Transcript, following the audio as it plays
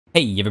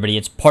Hey everybody,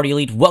 it's Party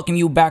Elite. Welcome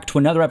you back to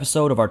another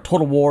episode of our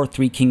Total War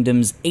 3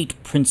 Kingdoms 8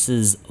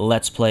 Princes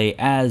Let's Play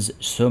as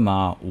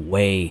Sima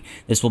Wei.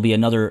 This will be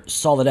another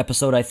solid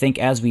episode, I think,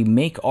 as we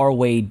make our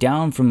way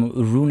down from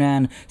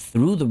Runan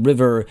through the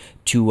river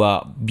to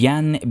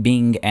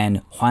Bianbing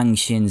and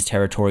Huangxin's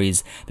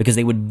territories, because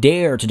they would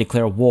dare to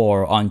declare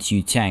war on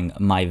Tang,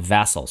 my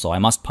vassal, so I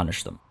must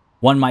punish them.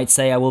 One might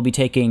say I will be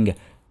taking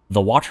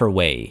the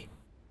waterway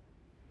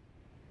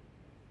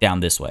down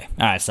this way.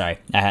 Alright, sorry.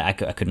 I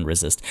couldn't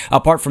resist.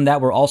 Apart from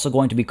that, we're also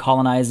going to be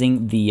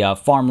colonizing the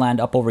farmland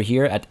up over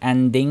here at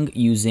Anding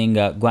using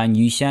Guan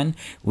Yushan.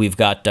 We've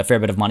got a fair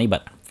bit of money,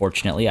 but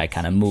fortunately, I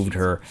kind of moved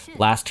her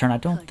last turn. I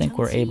don't think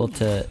we're able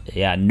to...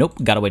 Yeah,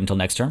 nope. Gotta wait until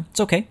next turn. It's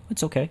okay.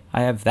 It's okay.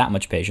 I have that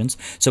much patience.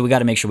 So we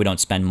gotta make sure we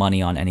don't spend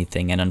money on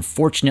anything. And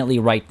unfortunately,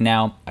 right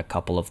now, a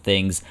couple of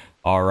things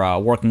are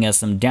working as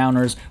some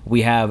downers.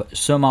 We have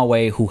Sima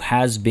Wei, who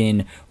has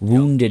been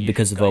wounded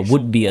because of a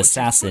would-be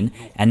assassin,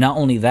 and not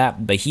only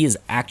that, but he is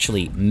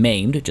actually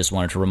maimed. Just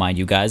wanted to remind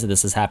you guys that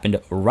this has happened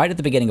right at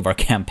the beginning of our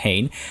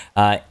campaign.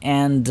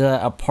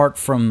 Apart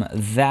from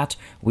that,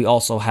 we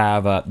also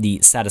have the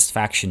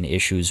satisfaction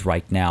issues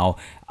right now,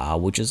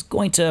 which is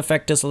going to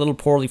affect us a little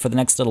poorly for the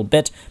next little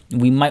bit.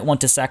 We might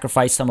want to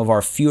sacrifice some of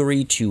our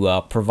fury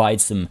to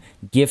provide some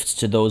gifts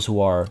to those who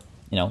are,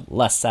 you know,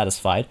 less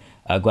satisfied.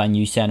 Guan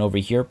Yushan over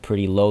here,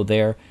 pretty low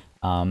there,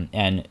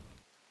 and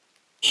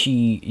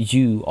Shi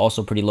Yu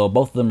also pretty low.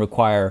 Both of them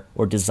require,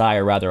 or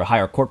desire rather,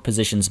 higher court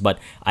positions, but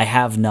I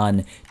have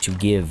none to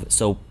give.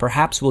 So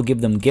perhaps we'll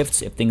give them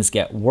gifts if things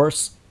get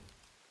worse.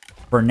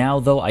 For now,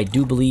 though, I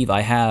do believe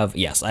I have,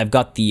 yes, I've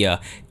got the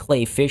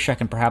clay fish I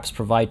can perhaps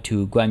provide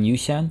to Guan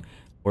Yushan.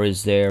 Or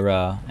is there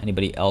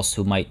anybody else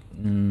who might...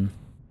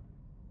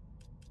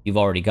 You've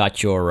already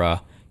got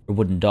your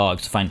wooden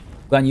dogs. Fine.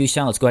 Guan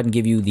Yushan, let's go ahead and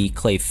give you the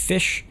clay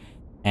fish.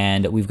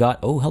 And we've got,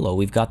 oh, hello,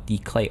 we've got the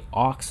clay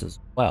ox as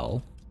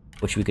well,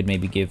 which we could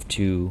maybe give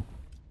to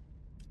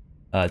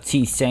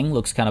Ti Seng.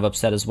 Looks kind of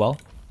upset as well.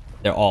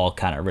 They're all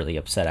kind of really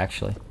upset,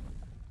 actually.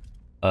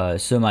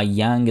 Sima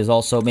Yang is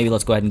also, maybe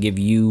let's go ahead and give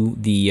you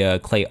the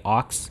clay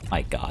ox.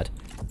 My god.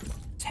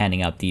 It's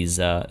handing out these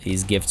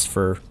gifts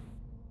for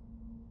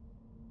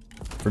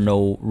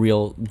no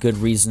real good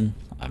reason.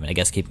 I mean, I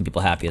guess keeping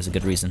people happy is a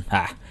good reason.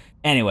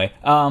 Anyway,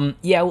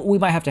 yeah, we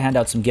might have to hand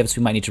out some gifts.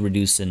 We might need to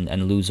reduce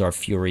and lose our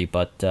fury,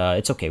 but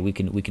it's okay. We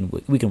can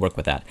work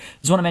with that.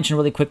 Just want to mention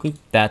really quickly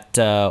that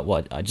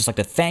I'd just like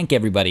to thank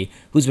everybody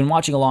who's been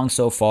watching along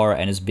so far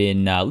and has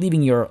been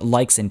leaving your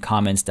likes and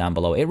comments down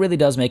below. It really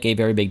does make a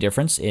very big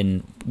difference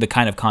in the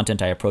kind of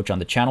content I approach on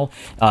the channel.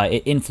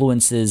 It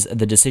influences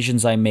the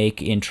decisions I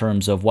make in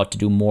terms of what to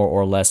do more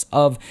or less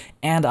of,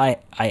 and I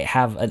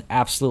have an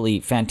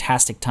absolutely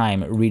fantastic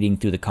time reading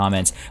through the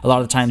comments. A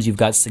lot of the times you've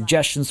got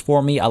suggestions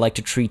for me. I like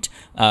to treat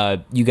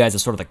you guys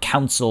as sort of the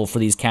counsel for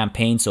these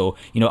campaigns, so,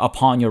 you know,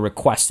 upon your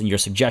requests and your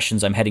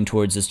suggestions, I'm heading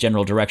towards this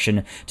general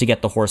direction to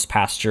get the horse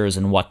pastures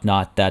and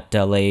whatnot that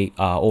lay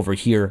over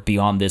here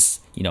beyond this,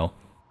 you know,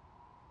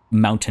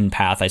 mountain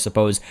path, I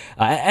suppose.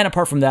 And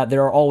apart from that,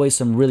 there are always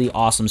some really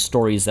awesome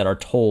stories that are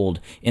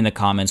told in the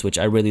comments, which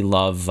I really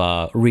love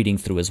reading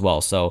through as well.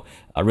 So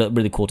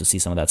really cool to see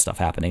some of that stuff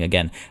happening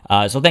again.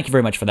 So thank you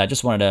very much for that.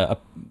 Just wanted to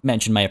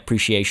mention my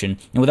appreciation.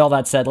 And with all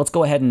that said, let's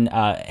go ahead and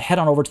head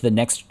on over to the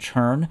next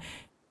turn.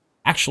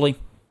 Actually,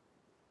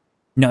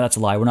 no, that's a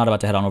lie. We're not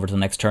about to head on over to the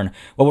next turn.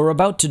 What we're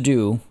about to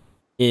do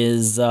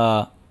is...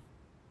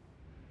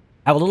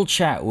 have a little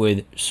chat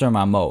with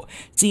Sima Mo.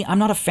 See, I'm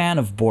not a fan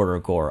of border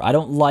gore. I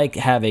don't like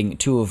having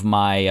two of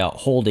my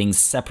holdings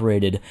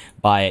separated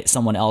by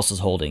someone else's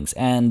holdings.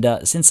 And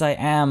since I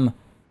am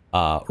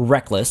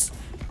reckless,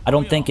 I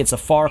don't think it's a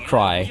far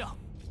cry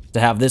to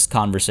have this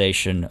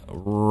conversation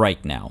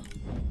right now.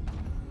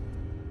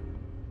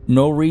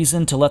 No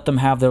reason to let them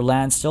have their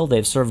land still.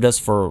 They've served us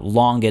for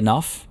long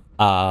enough.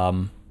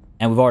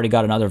 And we've already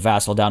got another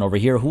vassal down over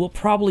here who will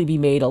probably be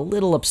made a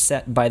little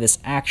upset by this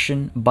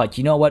action, but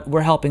you know what?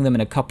 We're helping them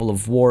in a couple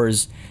of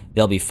wars.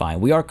 They'll be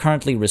fine. We are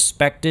currently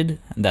respected,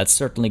 and that's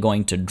certainly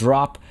going to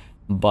drop,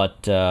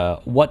 but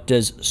what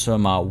does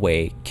Sima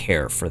Wei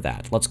care for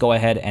that? Let's go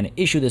ahead and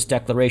issue this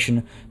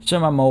declaration.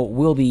 Sima Mo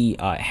will be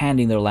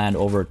handing their land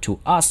over to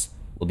us.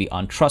 We'll be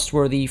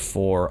untrustworthy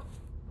for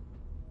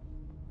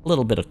a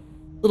little bit of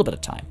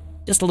time.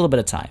 Just a little bit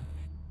of time.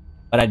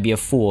 But I'd be a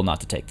fool not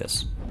to take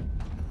this.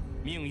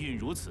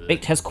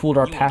 Fate has cooled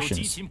our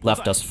passions,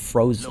 left us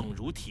frozen.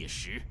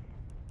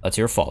 That's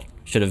your fault.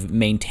 Should have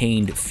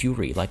maintained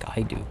fury like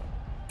I do.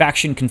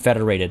 Faction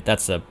confederated,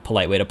 that's a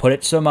polite way to put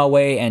it. Sima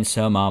Wei and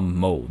Sima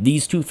Mo.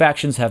 These two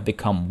factions have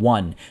become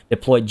one.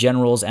 Deployed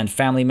generals and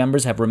family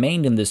members have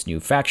remained in this new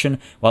faction,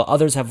 while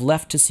others have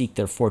left to seek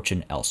their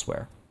fortune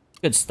elsewhere.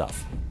 Good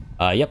stuff.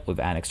 Yep, we've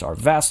annexed our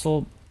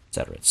vassal,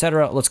 etc.,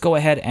 etc. Let's go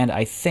ahead and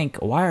I think...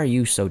 Why are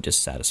you so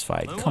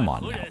dissatisfied? Come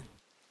on now.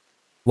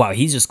 Wow,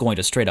 he's just going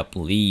to straight up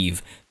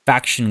leave.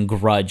 Faction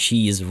grudge.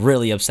 He's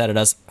really upset at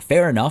us.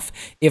 Fair enough.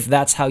 If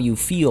that's how you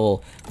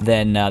feel,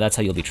 then that's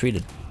how you'll be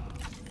treated.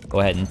 Go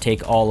ahead and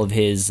take all of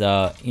his,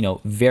 you know,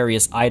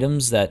 various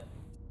items that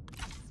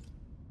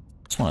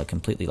just want to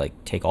completely like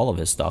take all of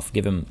his stuff,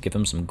 give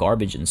him some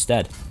garbage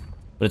instead.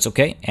 But it's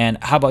okay. And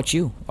how about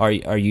you? Are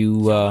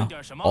you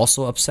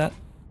also upset?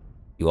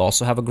 You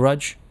also have a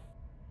grudge?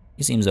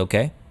 He seems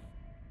okay.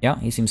 Yeah,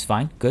 he seems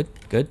fine. Good,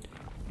 good.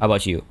 How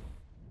about you?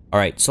 All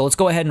right, so let's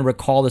go ahead and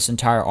recall this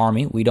entire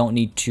army. We don't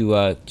need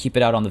to keep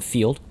it out on the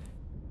field.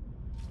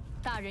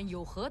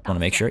 Want to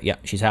make sure. Yeah,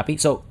 she's happy.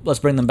 So let's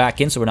bring them back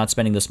in so we're not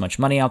spending this much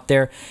money out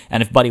there.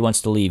 And if Buddy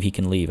wants to leave, he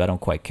can leave. I don't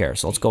quite care.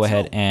 So let's go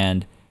ahead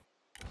and...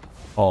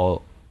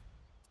 Oh,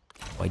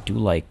 I do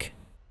like...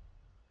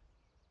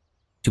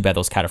 Too bad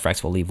those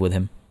cataphracts will leave with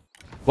him.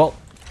 Well,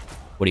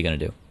 what are you going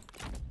to do?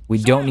 We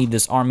don't need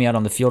this army out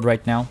on the field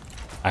right now.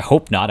 I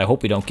hope not. I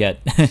hope we don't get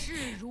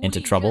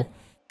into trouble.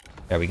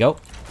 There we go.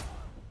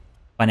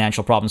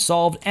 Financial problem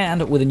solved.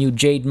 And with a new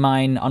jade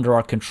mine under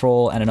our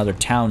control and another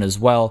town as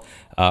well,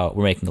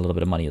 we're making a little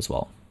bit of money as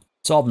well.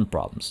 Solving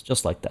problems.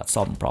 Just like that.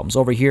 Solving problems.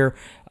 Over here,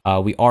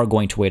 we are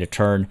going to wait a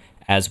turn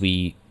as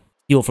we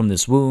heal from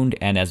this wound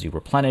and as we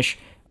replenish.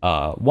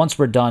 Once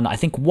we're done, I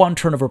think 1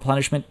 turn of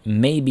replenishment,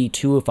 maybe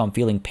 2 if I'm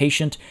feeling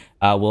patient.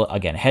 We'll,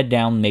 again, head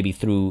down maybe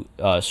through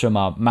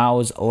Sima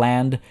Mao's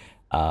land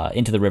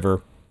into the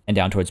river and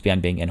down towards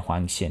Bianbing and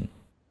Huangxin.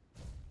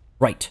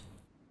 Right.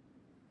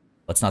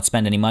 Let's not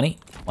spend any money.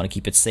 I want to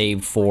keep it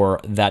saved for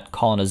that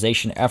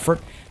colonization effort.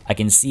 I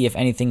can see if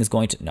anything's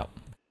going to... No,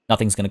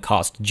 nothing's going to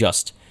cost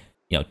just,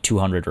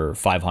 200 or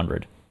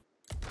 500.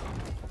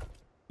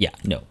 Yeah,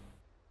 no.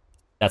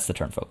 That's the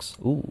turn, folks.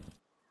 Ooh.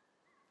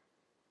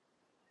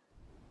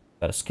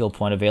 Got a skill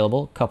point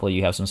available. A couple of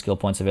you have some skill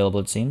points available,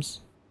 it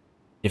seems.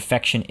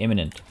 Defection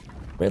imminent.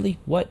 Really?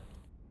 What?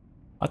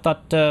 I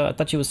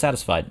thought she was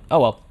satisfied. Oh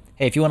well.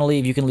 Hey, if you want to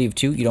leave, you can leave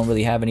too. You don't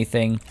really have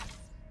anything.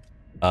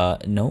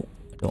 No.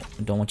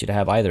 Don't want you to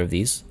have either of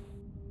these.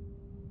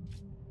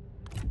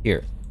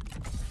 Here.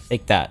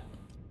 Take that.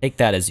 Take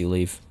that as you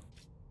leave.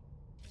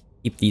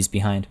 Keep these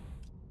behind.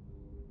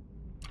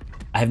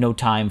 I have no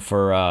time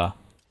for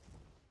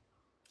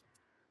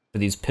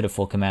these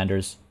pitiful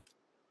commanders.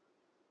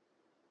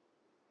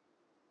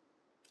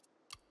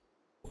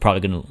 Probably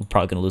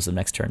gonna lose them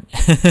next turn.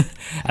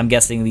 I'm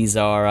guessing these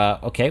are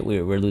okay.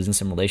 We're losing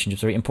some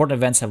relationships. Very important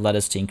events have led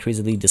us to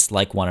increasingly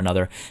dislike one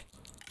another.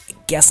 I'm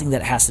guessing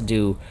that has to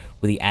do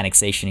with the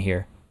annexation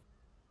here,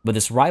 but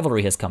this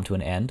rivalry has come to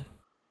an end.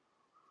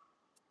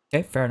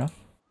 Okay, fair enough.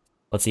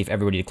 Let's see if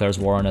everybody declares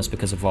war on us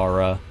because of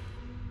our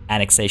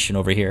annexation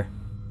over here.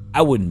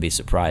 I wouldn't be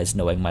surprised,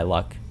 knowing my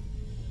luck.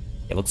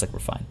 It looks like we're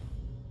fine.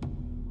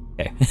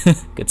 Okay,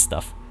 good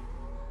stuff.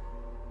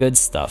 Good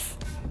stuff.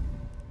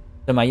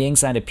 Sima Ying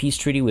signed a peace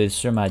treaty with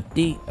Sima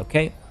Di.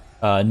 Okay.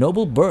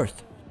 Noble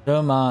birth.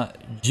 Sima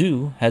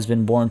Zhu has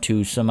been born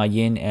to Sima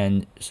Yin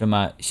and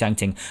Sima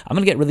Xiangting. I'm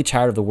going to get really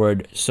tired of the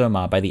word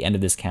Sima by the end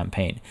of this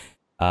campaign.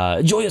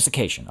 Joyous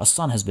occasion. A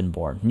son has been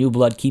born. New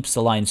blood keeps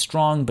the line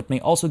strong, but may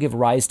also give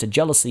rise to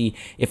jealousy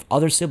if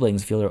other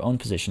siblings feel their own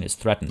position is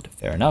threatened.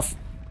 Fair enough.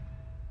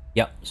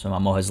 Yep,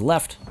 Sima Mo has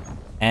left.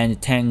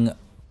 And Teng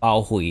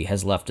Baohui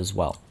has left as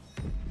well.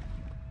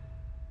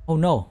 Oh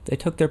no, they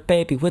took their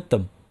baby with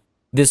them.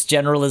 This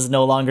general is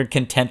no longer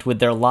content with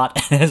their lot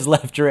and has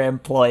left her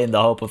employ in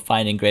the hope of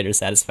finding greater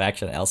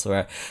satisfaction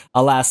elsewhere.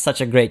 Alas, such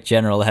a great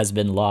general has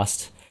been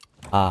lost.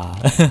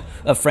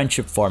 A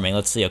friendship forming.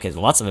 Let's see. Okay, so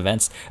lots of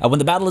events. When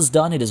the battle is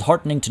done, it is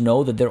heartening to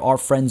know that there are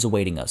friends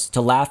awaiting us, to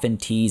laugh and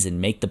tease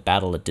and make the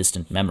battle a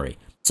distant memory.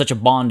 Such a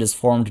bond is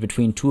formed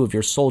between 2 of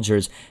your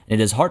soldiers, and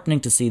it is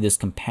heartening to see this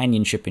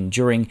companionship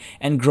enduring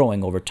and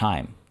growing over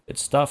time. Good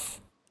stuff.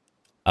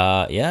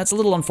 Yeah, it's a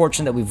little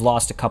unfortunate that we've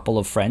lost a couple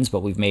of friends,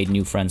 but we've made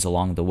new friends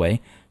along the way.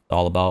 It's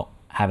all about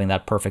having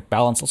that perfect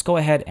balance. Let's go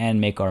ahead and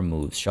make our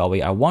moves, shall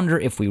we? I wonder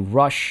if we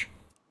rush...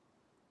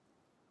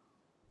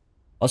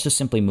 Let's just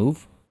simply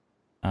move.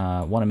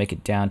 Want to make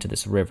it down to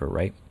this river,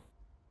 right?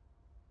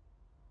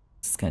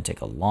 It's going to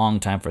take a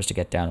long time for us to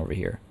get down over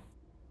here.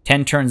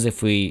 10 turns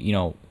if we,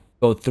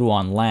 go through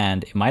on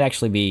land. It might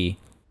actually be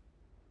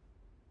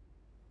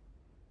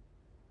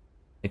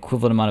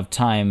equivalent amount of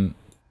time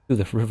through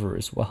the river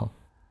as well.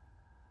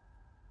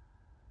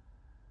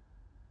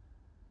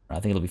 I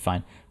think it'll be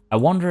fine. I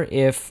wonder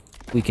if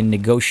we can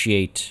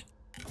negotiate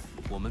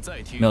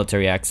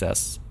military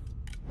access.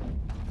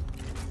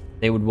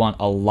 They would want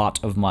a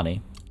lot of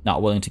money.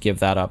 Not willing to give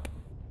that up.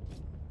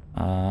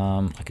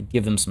 I could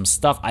give them some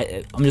stuff.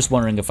 I'm just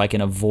wondering if I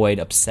can avoid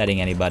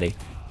upsetting anybody.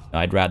 No,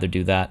 I'd rather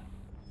do that.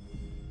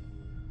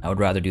 I would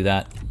rather do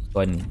that. Go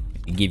ahead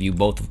and give you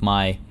both of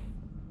my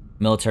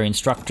military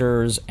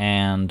instructors,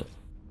 and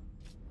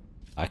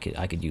I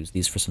could use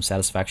these for some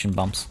satisfaction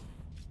bumps.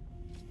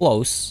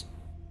 Close.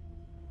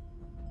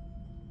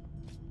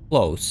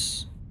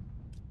 Close.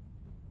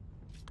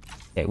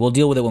 Okay, we'll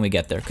deal with it when we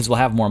get there, because we'll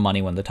have more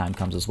money when the time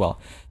comes as well.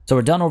 So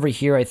we're done over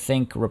here, I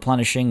think,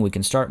 replenishing. We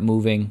can start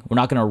moving. We're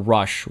not going to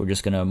rush. We're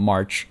just going to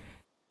march,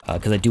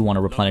 because I do want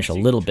to replenish a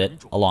little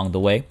bit along the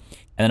way.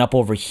 And then up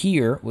over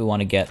here, we want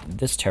to get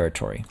this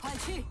territory.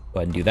 Go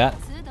ahead and do that.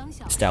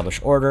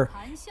 Establish order.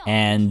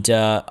 And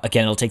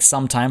again, it'll take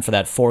some time for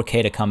that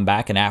 4K to come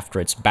back. And after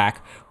it's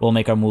back, we'll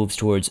make our moves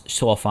towards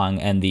Shuofang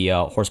and the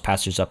horse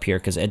pastures up here.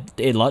 Because it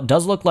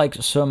does look like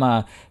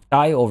Sima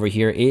Wei over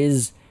here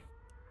is,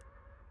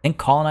 I think,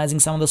 colonizing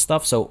some of the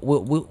stuff. So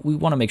we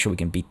want to make sure we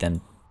can beat them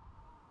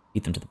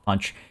to the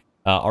punch.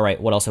 All right,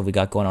 what else have we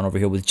got going on over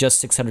here? With just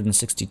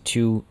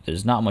 662,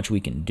 there's not much we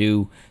can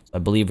do. So I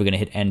believe we're going to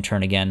hit end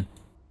turn again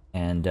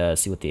and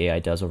see what the AI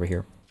does over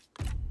here.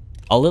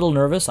 A little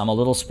nervous. I'm a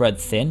little spread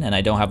thin, and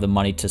I don't have the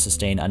money to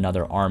sustain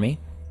another army.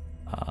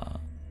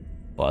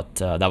 But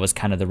that was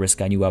kind of the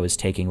risk I knew I was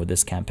taking with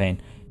this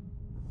campaign.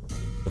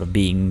 Sort of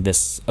being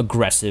this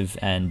aggressive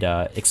and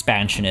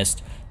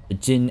expansionist. The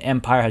Jin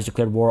Empire has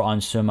declared war on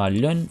Sima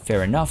Lun,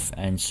 fair enough,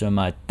 and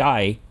Sima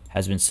Dai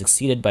has been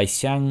succeeded by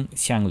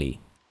Xiangli.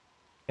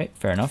 Okay,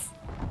 fair enough.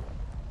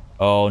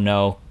 Oh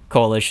no,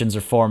 coalitions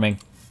are forming.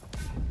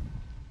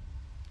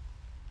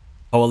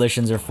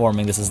 Coalitions are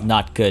forming, this is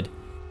not good.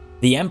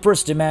 The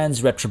Empress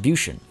demands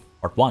retribution.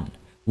 Part 1.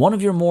 One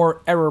of your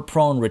more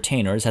error-prone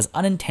retainers has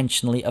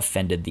unintentionally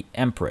offended the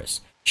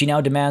Empress. She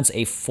now demands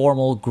a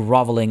formal,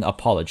 groveling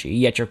apology,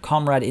 yet your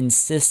comrade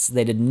insists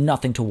they did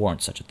nothing to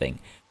warrant such a thing.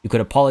 You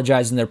could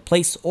apologize in their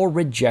place or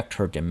reject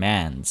her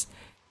demands.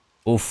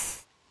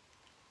 Oof.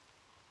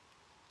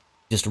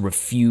 Just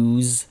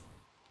refuse.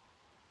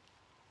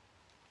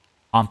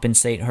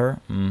 Compensate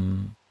her.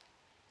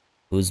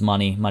 Lose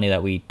money. Money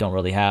that we don't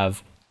really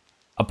have.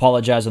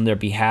 Apologize on their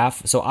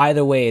behalf. So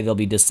either way, they'll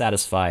be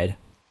dissatisfied.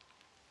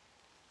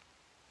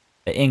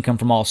 The income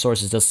from all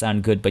sources does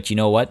sound good, but you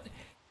know what?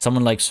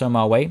 Someone like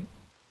Sima Wei, I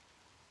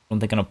don't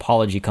think an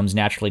apology comes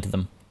naturally to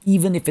them.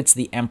 Even if it's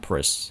the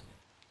Empress,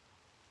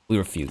 we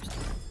refuse.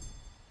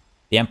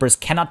 The Empress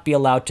cannot be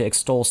allowed to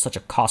extol such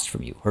a cost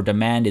from you. Her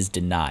demand is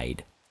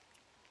denied.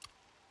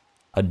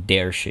 How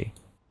dare she?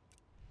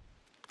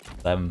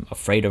 I'm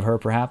afraid of her,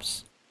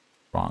 perhaps?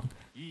 Wrong.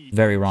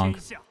 Very wrong.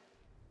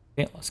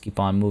 Okay, let's keep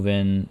on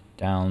moving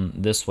down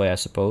this way, I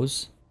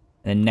suppose.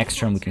 And then next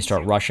turn, we can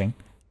start rushing.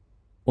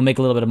 We'll make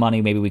a little bit of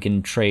money. Maybe we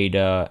can trade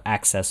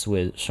access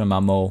with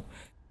Sima Mo.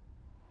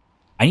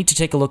 I need to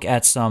take a look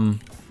at some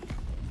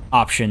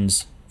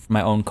options for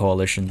my own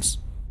coalitions.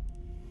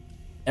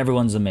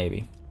 Everyone's a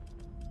maybe.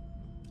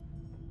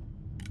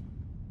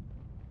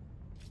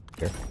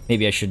 Here.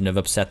 Maybe I shouldn't have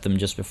upset them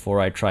just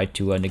before I tried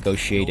to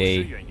negotiate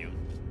a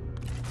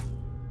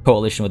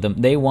coalition with them.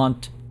 They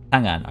want...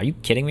 Hang on, are you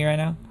kidding me right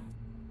now?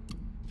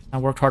 I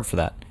worked hard for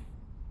that.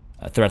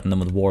 Threaten them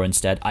with war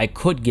instead. I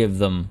could give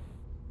them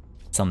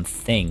some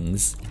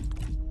things.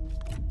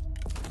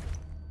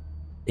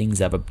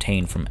 Things I've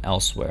obtained from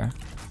elsewhere.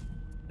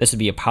 This would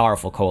be a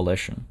powerful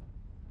coalition.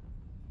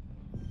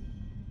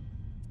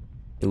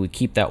 Do we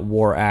keep that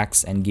war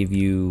axe and give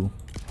you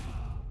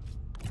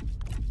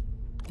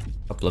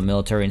a couple of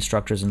military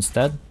instructors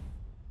instead?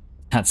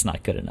 That's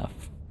not good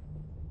enough.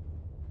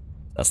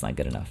 That's not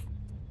good enough.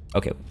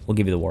 Okay, we'll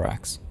give you the war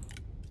axe.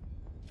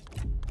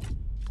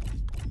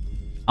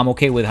 I'm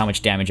okay with how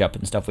much damage up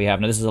and stuff we have.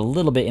 Now, this is a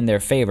little bit in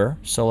their favor,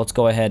 so let's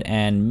go ahead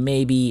and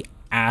maybe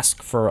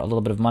ask for a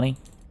little bit of money.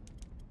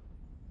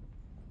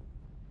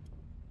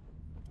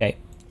 Okay.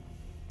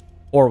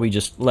 Or we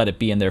just let it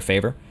be in their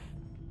favor.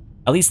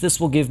 At least this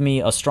will give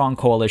me a strong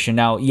coalition.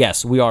 Now,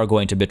 yes, we are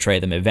going to betray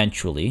them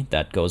eventually.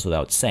 That goes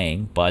without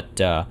saying, but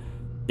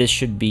this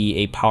should be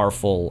a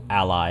powerful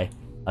ally.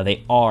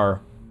 They are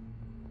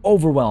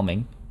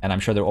overwhelming, and I'm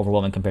sure they're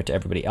overwhelming compared to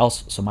everybody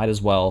else, so might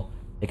as well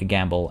take a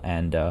gamble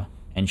and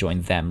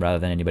join them rather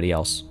than anybody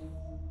else.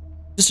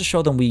 Just to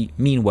show them we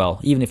mean well,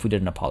 even if we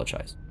didn't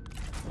apologize.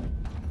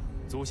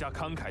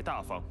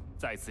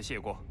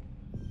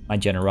 My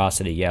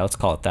generosity, yeah, let's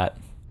call it that.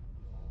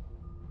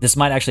 This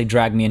might actually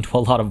drag me into a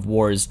lot of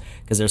wars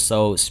because they're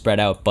so spread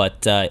out,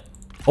 but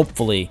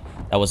hopefully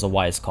that was a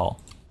wise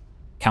call.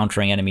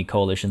 Countering enemy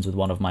coalitions with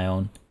one of my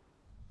own.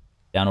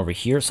 Down over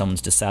here,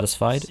 someone's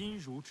dissatisfied.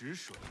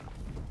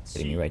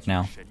 Hitting me right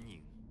now.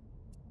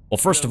 Well,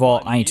 first of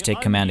all, I need to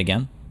take command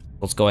again.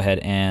 Let's go ahead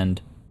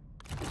and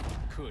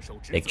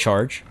take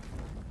charge.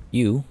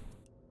 You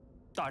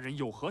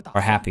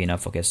are happy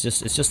enough. Okay, it's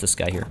just this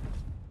guy here.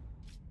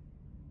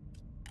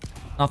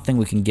 Nothing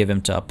we can give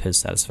him to up his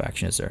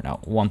satisfaction, is there?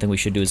 Now, one thing we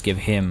should do is give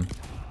him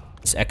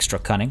this extra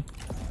cunning,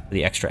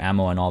 the extra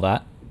ammo and all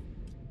that.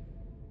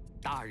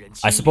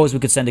 I suppose we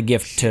could send a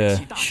gift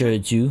to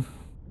Shiju.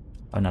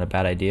 Oh, not a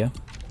bad idea.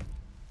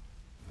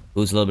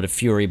 Lose a little bit of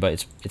fury,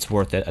 but it's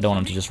worth it. I don't want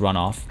him to just run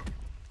off.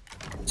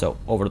 So,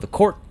 over to the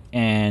court,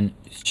 and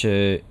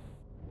Shiju,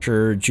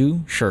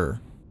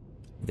 sure.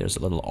 There's a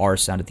little R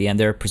sound at the end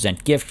there.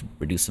 Present gift,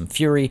 reduce some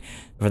fury.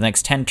 For the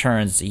next 10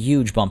 turns, it's a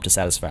huge bump to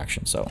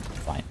satisfaction, so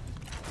fine.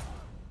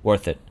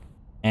 Worth it.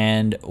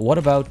 And what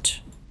about...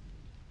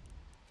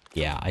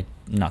 Yeah, I'm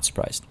not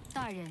surprised.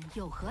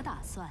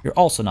 You're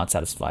also not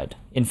satisfied.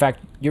 In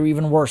fact, you're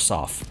even worse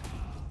off.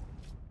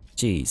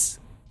 Jeez.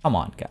 Come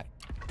on, guy.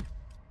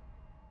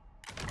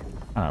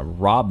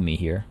 Rob me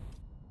here.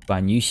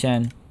 Ban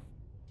Yushen.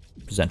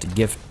 Present a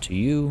gift to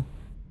you.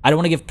 I don't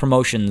want to give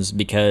promotions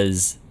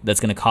because that's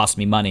going to cost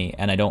me money,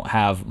 and I don't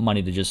have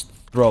money to just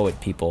throw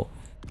at people.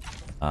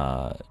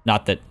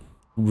 Not that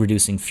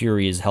reducing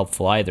fury is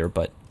helpful either,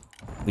 but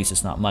at least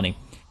it's not money.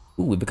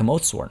 Ooh, we become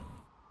Oathsworn.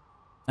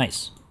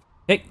 Nice.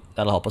 Okay,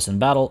 that'll help us in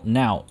battle.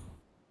 Now,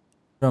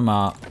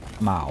 Sima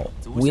Mao,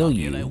 will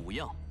you...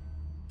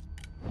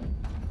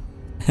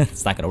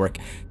 It's not going to work.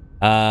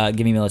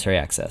 Give me military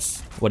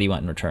access. What do you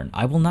want in return?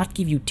 I will not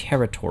give you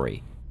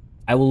territory.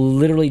 I will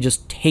literally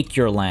just take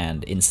your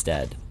land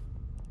instead.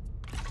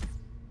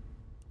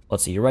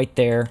 Let's see, you're right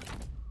there.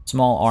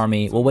 Small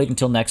army. We'll wait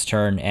until next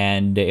turn,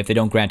 and if they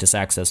don't grant us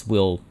access,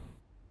 we'll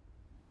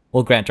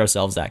grant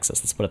ourselves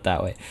access. Let's put it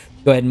that way.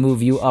 Go ahead and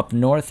move you up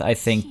north, I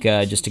think,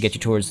 just to get you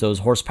towards those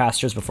horse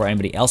pastures before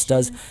anybody else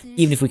does.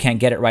 Even if we can't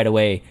get it right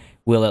away,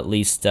 we'll at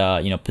least,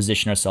 you know,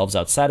 position ourselves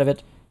outside of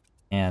it.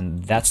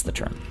 And that's the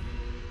turn.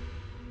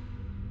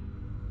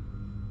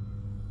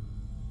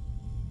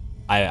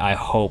 I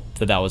hope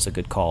that was a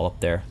good call up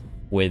there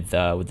with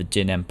the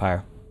Jin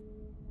Empire.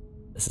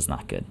 This is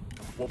not good.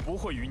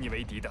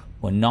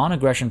 Well,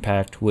 non-aggression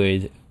pact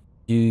with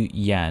Du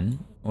Yan.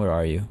 Where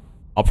are you?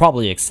 I'll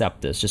probably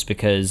accept this just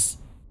because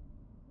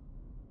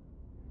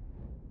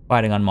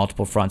fighting on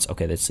multiple fronts.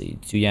 Okay, let's see.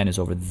 Du Yan is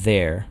over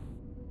there.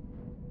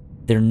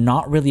 They're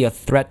not really a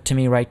threat to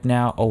me right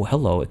now. Oh,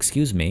 hello.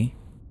 Excuse me.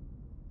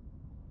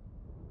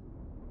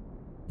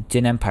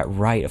 Jin Empire.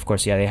 Right. Of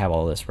course. Yeah, they have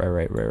all this.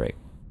 Right. Right.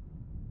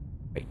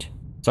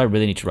 So I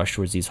really need to rush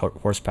towards these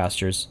horse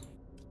pastures.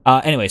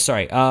 Anyway,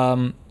 sorry.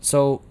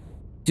 So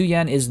Du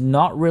Yan is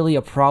not really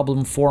a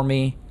problem for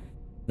me.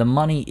 The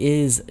money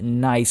is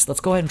nice. Let's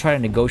go ahead and try to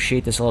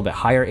negotiate this a little bit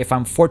higher. If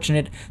I'm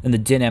fortunate, then the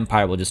Jin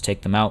Empire will just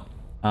take them out.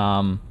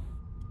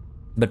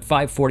 But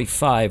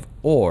 545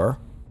 or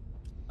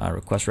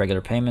request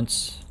regular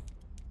payments.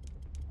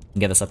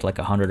 Get this up to like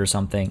 100 or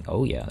something.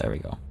 Oh yeah, there we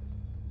go.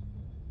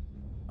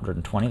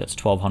 120, that's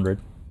 1200.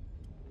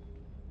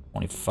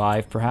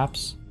 25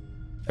 perhaps.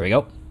 There we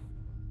go.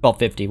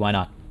 1250, why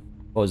not?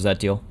 What was that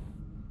deal?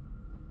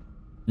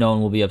 No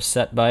one will be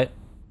upset by it.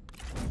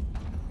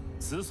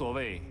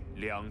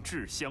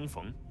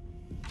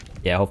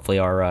 Yeah, hopefully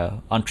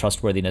our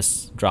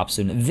untrustworthiness drops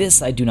soon.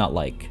 This I do not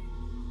like.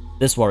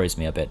 This worries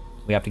me a bit.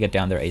 We have to get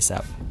down there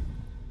ASAP.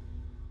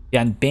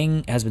 Yan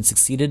Bing has been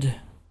succeeded.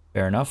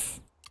 Fair enough.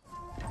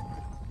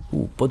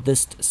 Ooh,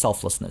 Buddhist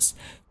selflessness.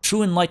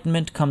 True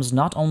enlightenment comes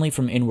not only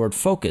from inward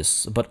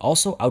focus, but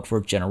also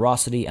outward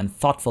generosity and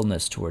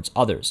thoughtfulness towards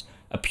others.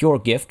 A pure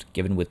gift,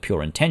 given with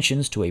pure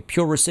intentions to a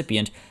pure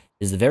recipient,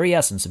 is the very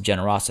essence of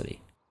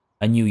generosity.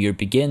 A new year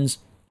begins,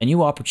 a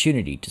new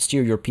opportunity to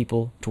steer your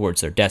people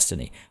towards their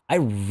destiny. I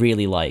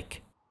really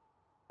like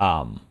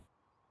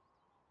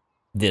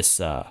this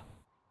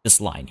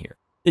line here.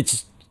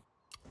 It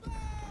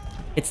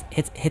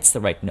hits the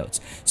right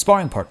notes.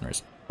 Sparring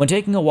partners. When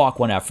taking a walk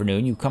one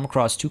afternoon, you come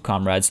across two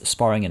comrades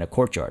sparring in a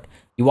courtyard.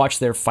 You watch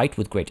their fight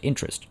with great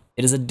interest.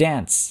 It is a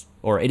dance,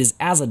 or it is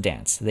as a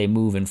dance. They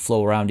move and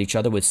flow around each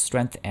other with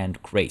strength and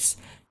grace.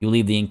 You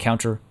leave the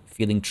encounter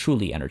feeling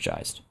truly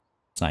energized.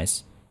 It's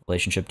nice.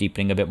 Relationship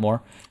deepening a bit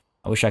more.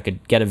 I wish I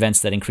could get events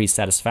that increase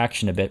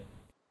satisfaction a bit.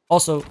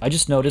 Also, I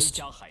just noticed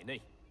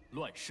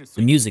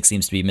the music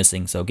seems to be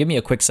missing, so give me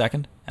a quick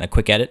second and a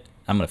quick edit.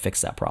 I'm going to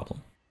fix that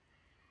problem.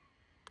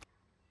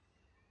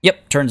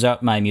 Yep, turns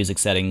out my music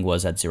setting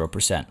was at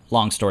 0%.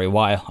 Long story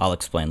why, I'll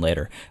explain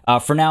later.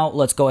 For now,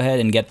 let's go ahead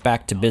and get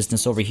back to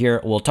business over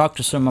here. We'll talk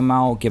to Sima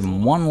Mao, give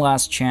him one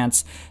last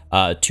chance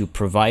to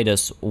provide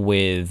us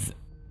with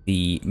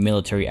the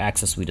military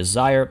access we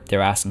desire.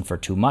 They're asking for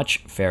too much,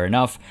 fair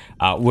enough.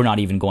 We're not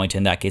even going to,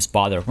 in that case,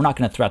 bother. We're not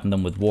going to threaten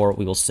them with war.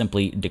 We will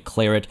simply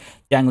declare it.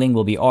 Jiangling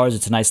will be ours.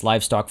 It's a nice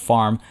livestock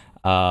farm.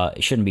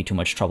 It shouldn't be too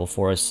much trouble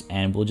for us.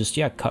 And we'll just,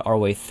 yeah, cut our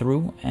way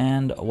through.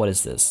 And what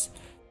is this?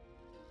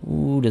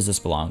 Who does this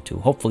belong to?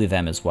 Hopefully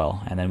them as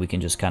well. And then we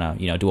can just kind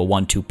of, you know, do a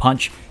 1-2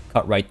 punch,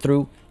 cut right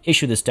through,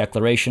 issue this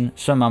declaration.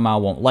 Sima Mao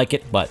won't like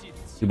it, but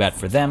too bad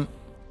for them.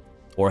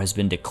 War has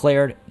been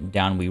declared.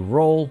 Down we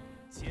roll.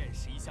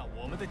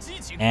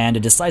 And a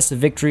decisive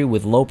victory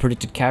with low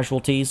predicted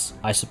casualties.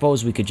 I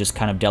suppose we could just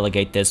kind of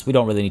delegate this. We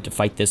don't really need to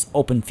fight this.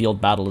 Open field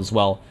battle as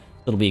well.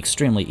 It'll be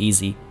extremely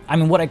easy. I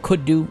mean, what I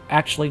could do,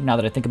 actually, now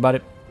that I think about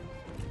it,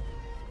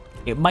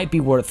 it might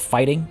be worth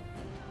fighting.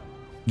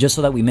 Just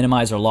so that we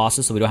minimize our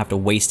losses, so we don't have to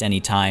waste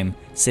any time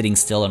sitting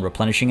still and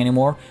replenishing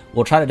anymore.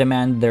 We'll try to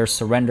demand their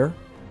surrender.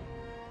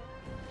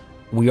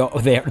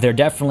 They're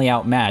definitely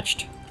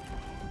outmatched.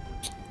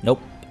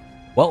 Nope.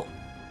 Well,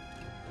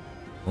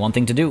 one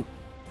thing to do.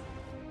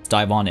 Let's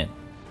dive on in.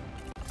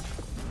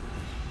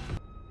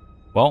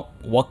 Well,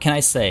 what can I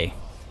say?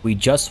 We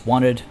just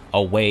wanted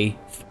a way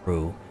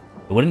through.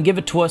 They wouldn't give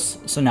it to us,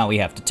 so now we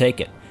have to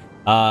take it.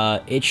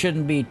 It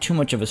shouldn't be too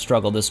much of a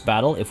struggle, this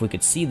battle. If we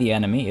could see the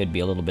enemy, it'd be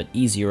a little bit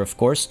easier, of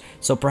course.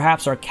 So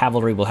perhaps our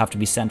cavalry will have to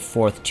be sent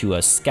forth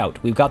to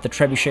scout. We've got the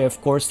trebuchet,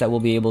 of course, that will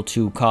be able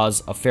to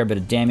cause a fair bit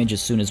of damage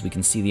as soon as we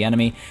can see the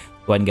enemy.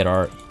 Go ahead and get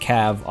our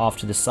cav off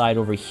to the side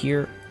over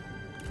here.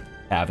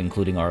 Cav,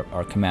 including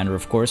our commander,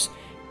 of course.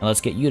 And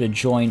let's get you to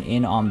join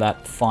in on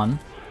that fun.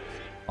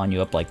 Line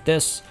you up like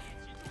this.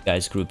 You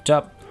guys grouped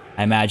up.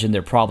 I imagine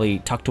they're probably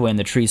tucked away in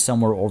the trees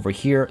somewhere over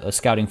here. A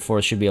scouting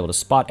force should be able to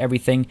spot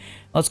everything.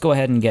 Let's go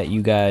ahead and get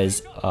you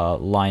guys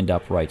lined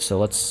up right. So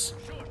let's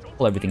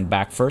pull everything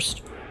back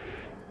first.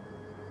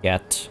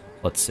 Let's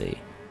see.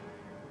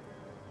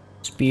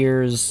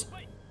 Spears.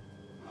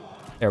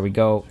 There we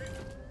go.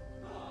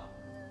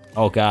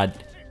 Oh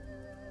god.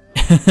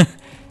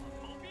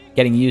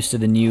 Getting used to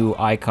the new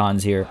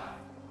icons here.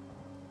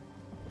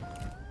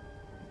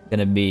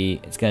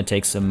 It's gonna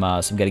take some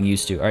getting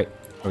used to. Alright,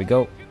 there we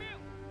go.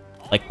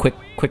 Like quick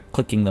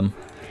clicking them.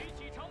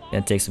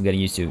 Gonna take some getting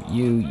used to.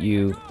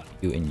 You,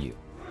 and you.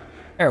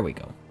 There we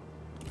go.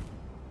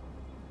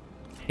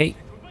 Okay.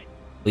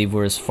 Believe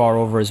we're as far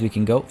over as we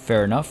can go.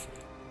 Fair enough.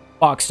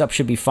 Boxed up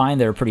should be fine.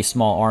 They're a pretty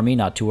small army.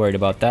 Not too worried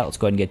about that. Let's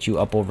go ahead and get you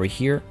up over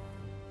here.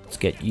 Let's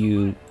get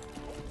you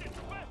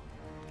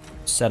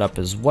set up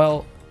as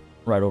well.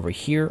 Right over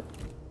here.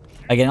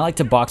 Again, I like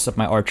to box up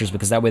my archers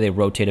because that way they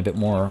rotate a bit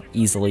more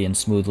easily and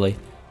smoothly.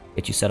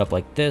 Get you set up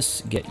like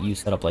this. Get you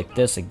set up like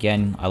this.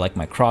 Again, I like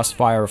my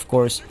crossfire, of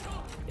course.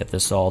 Get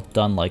this all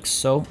done like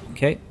so.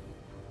 Okay.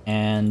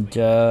 And,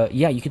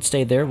 yeah, you could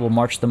stay there. We'll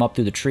march them up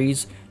through the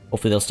trees.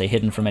 Hopefully they'll stay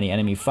hidden from any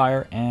enemy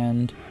fire,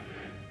 and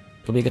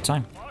it'll be a good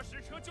time.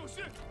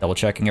 Double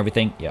checking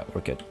everything. Yeah,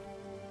 we're good.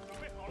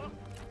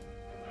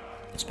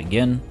 Let's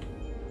begin.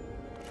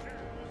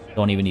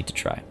 Don't even need to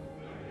try.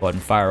 Go ahead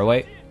and fire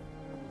away.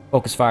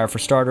 Focus fire for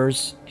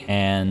starters,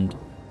 and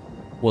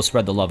we'll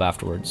spread the love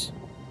afterwards.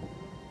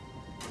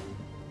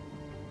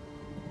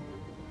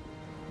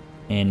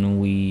 And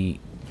we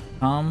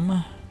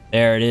come.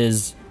 There it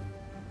is.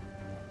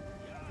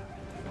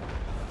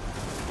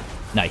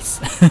 Nice.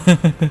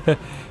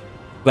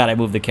 Glad I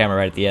moved the camera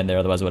right at the end there,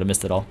 otherwise I would have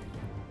missed it all.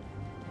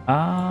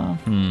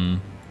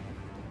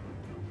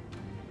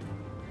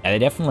 Yeah, they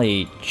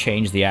definitely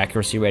changed the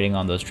accuracy rating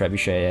on those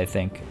trebuchet, I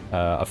think,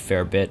 a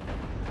fair bit.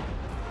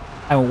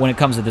 I mean, when it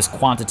comes to this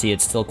quantity,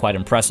 it's still quite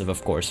impressive,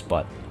 of course,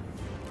 but...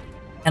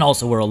 And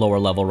also, we're a lower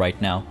level right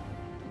now.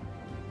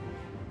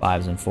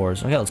 5s and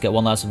 4s. Okay, let's get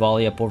one last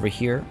volley up over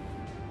here.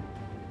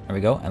 There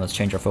we go, and let's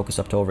change our focus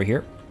up to over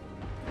here.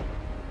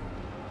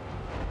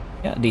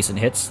 Yeah, decent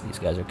hits. These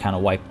guys are kind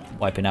of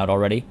wiping out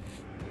already.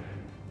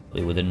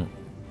 Really within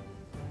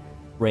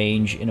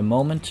range in a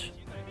moment.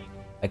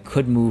 I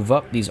could move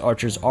up. These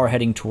archers are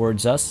heading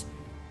towards us.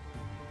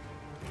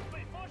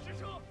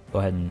 Go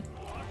ahead and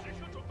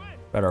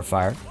spread our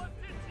fire.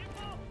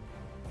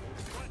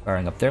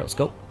 Firing up there. Let's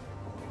go.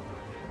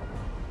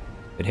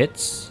 Good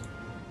hits.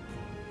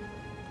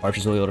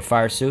 Archers will be able to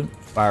fire soon.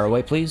 Fire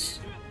away, please.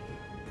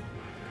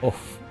 Oh,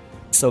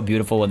 so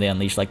beautiful when they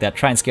unleash like that.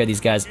 Try and scare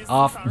these guys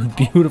off.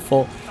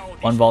 Beautiful.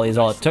 One volley is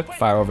all it took.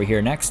 Fire over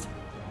here next.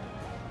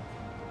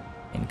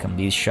 In come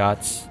these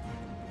shots.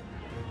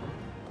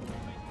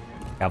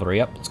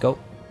 Cavalry up. Let's go.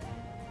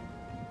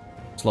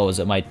 Slow as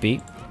it might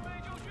be.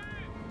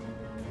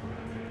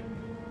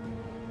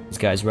 These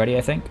guys ready,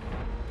 I think.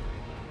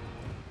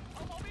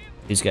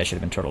 These guys should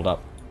have been turtled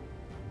up.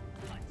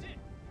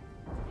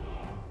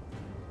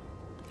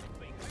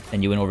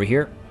 And you in over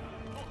here.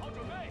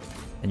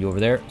 And you over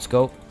there. Let's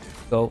go.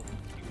 Go.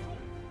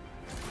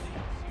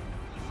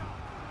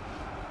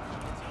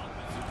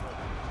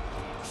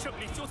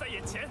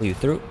 Pull you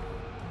through.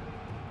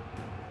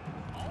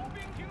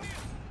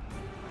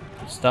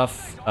 Good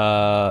stuff.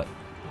 That's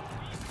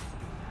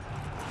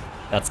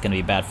gonna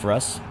be bad for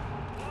us.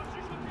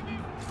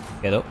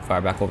 Okay though,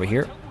 fire back over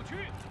here.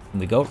 Here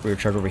we go. Rear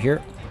charge over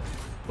here.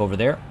 Go over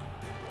there.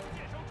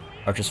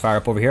 Archers fire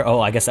up over here. Oh,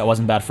 I guess that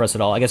wasn't bad for us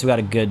at all. I guess we got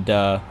a good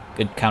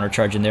good counter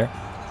charge in there.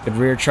 Good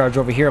rear charge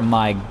over here.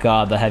 My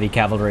god, the heavy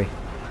cavalry.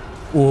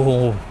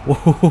 Ooh.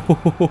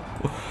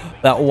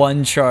 That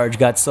one charge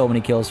got so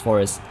many kills for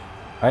us.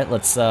 Alright,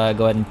 let's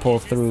go ahead and pull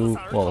through.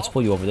 Well, let's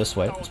pull you over this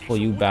way. Let's pull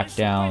you back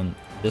down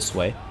this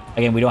way.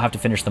 Again, we don't have to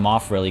finish them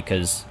off, really,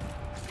 because...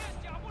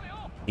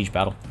 Siege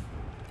battle.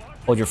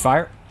 Hold your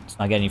fire. Let's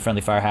not get any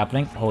friendly fire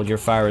happening. Hold your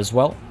fire as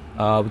well.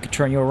 We could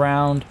turn you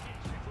around.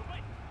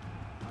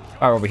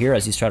 Fire over here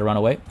as he's trying to run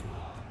away.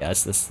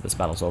 Yes, this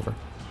battle's over.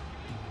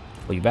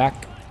 Pull you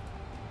back.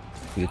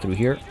 Pull you through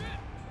here.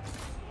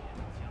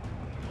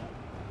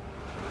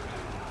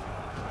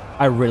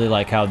 I really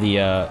like how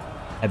the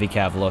heavy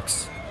cav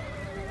looks.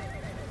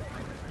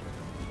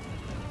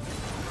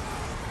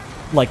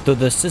 Like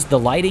the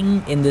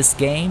lighting in this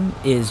game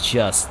is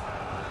just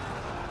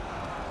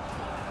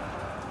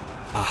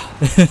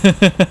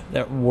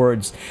there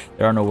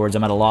are no words.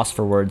 I'm at a loss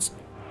for words.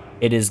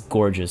 It is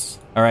gorgeous.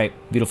 All right,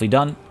 beautifully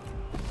done.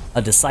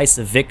 A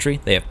decisive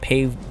victory. They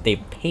paid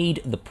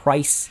the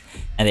price,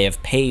 and they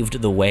have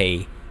paved the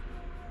way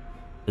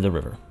to the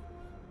river.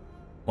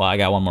 Well, I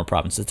got one more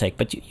province to take,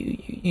 but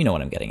you know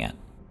what I'm getting at.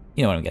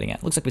 You know what I'm getting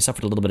at. Looks like we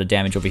suffered a little bit of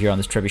damage over here on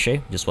this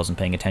trebuchet. Just wasn't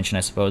paying attention,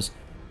 I suppose.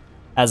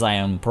 As I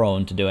am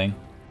prone to doing.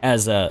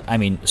 As, I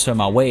mean,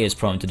 Sima Wei is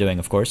prone to doing,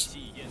 of course.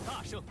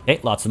 Okay,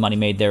 lots of money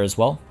made there as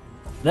well.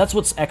 That's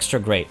what's extra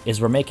great, is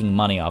we're making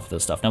money off of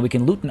this stuff. Now, we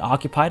can loot and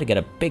occupy to get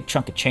a big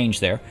chunk of change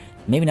there.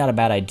 Maybe not a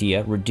bad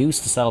idea. Reduce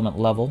the settlement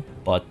level,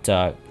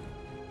 but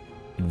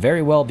Could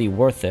very well be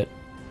worth it.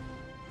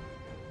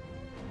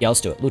 Yeah, let's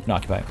do it. Loot and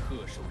occupy.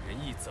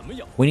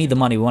 We need the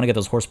money. We want to get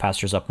those horse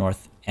pastures up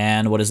north.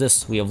 And what is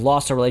this? We have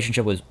lost our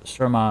relationship with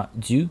Sima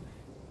Wei.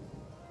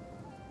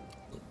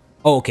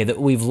 Oh, okay.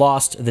 We've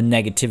lost the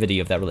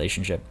negativity of that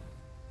relationship.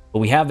 But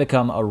we have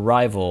become a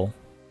rival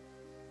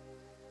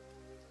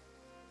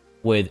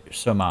with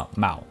Sima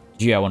Mao.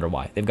 Gee, I wonder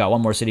why. They've got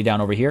one more city down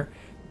over here.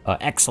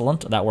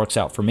 Excellent. That works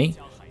out for me.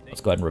 Let's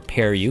go ahead and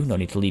repair you. No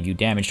need to leave you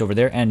damaged over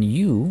there. And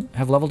you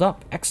have leveled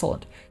up.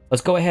 Excellent.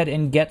 Let's go ahead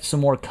and get some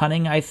more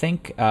cunning, I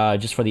think,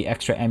 just for the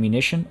extra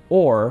ammunition.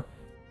 Or...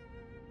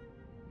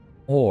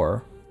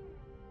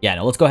 Yeah,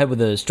 no, let's go ahead with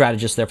the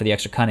strategist there for the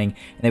extra cunning,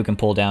 and then we can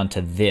pull down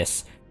to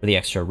this for the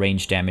extra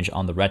range damage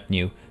on the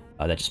retinue.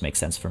 That just makes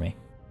sense for me.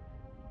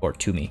 Or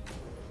to me.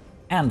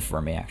 And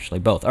for me, actually.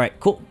 Both. Alright,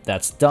 cool.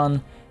 That's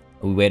done.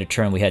 We wait a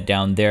turn, we head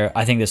down there.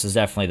 I think this is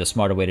definitely the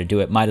smarter way to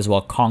do it. Might as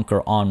well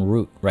conquer en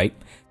route, right?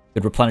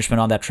 Good replenishment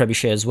on that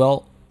trebuchet as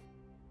well.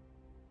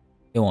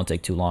 It won't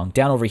take too long.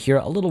 Down over here,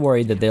 a little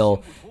worried that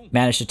they'll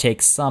manage to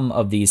take some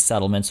of these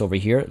settlements over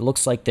here. It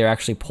looks like they're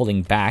actually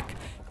pulling back.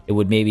 It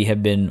would maybe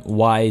have been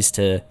wise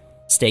to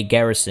stay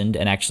garrisoned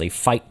and actually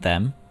fight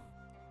them.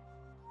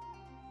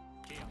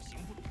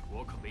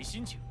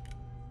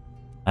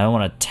 I don't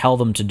want to tell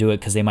them to do it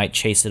because they might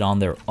chase it on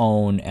their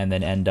own and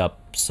then end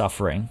up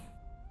suffering.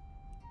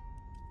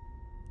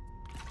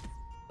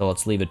 So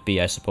let's leave it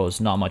be, I suppose.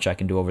 Not much I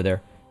can do over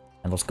there.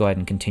 And let's go ahead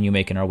and continue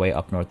making our way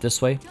up north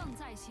this way.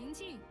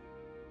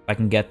 If I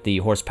can get the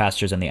horse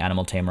pastures and the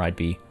animal tamer, I'd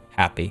be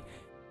happy.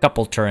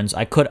 Couple turns.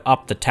 I could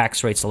up the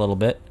tax rates a little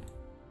bit.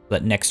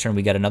 But next turn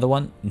we get another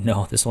one.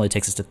 No, this only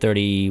takes us to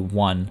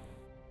 31.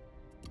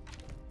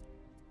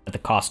 At the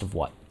cost of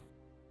what?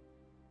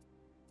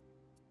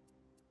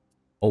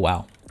 Oh,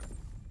 wow.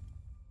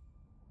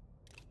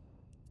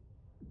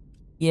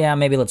 Yeah,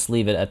 maybe let's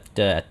leave it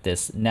at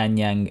this.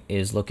 Nanyang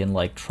is looking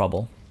like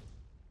trouble.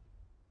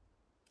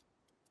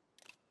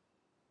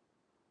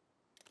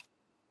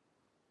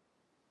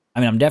 I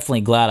mean, I'm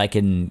definitely glad I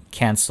can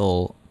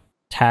cancel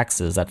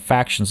taxes. That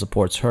faction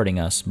support's hurting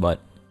us, but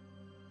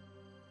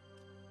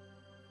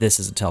this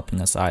isn't helping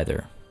us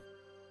either.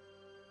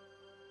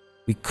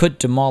 We could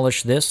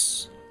demolish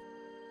this.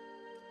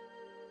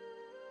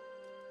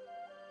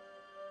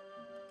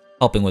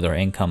 Helping with our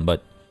income,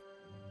 but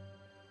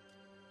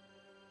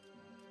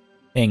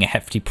paying a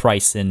hefty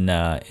price in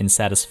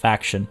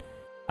satisfaction.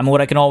 I mean,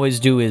 what I can always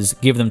do is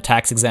give them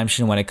tax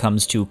exemption when it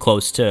comes to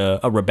close to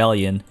a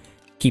rebellion.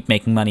 Keep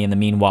making money in the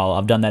meanwhile.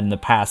 I've done that in the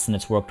past and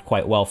it's worked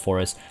quite well for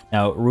us.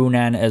 Now,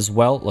 Runan as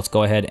well. Let's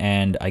go ahead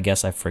and I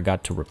guess I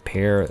forgot to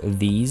repair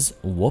these.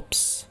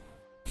 Whoops.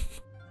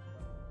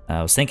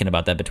 I was thinking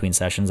about that between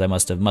sessions. I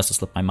must have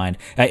slipped my mind.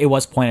 It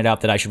was pointed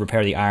out that I should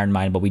repair the iron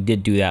mine, but we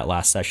did do that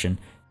last session.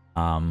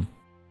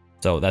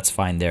 So that's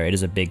fine there. It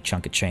is a big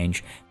chunk of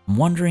change. I'm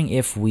wondering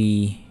if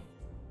we...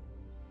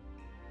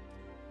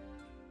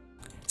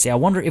 See, I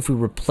wonder if we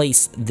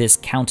replace this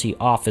county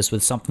office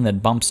with something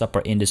that bumps up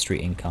our industry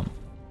income.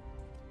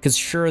 Because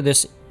sure,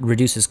 this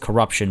reduces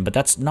corruption, but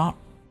that's not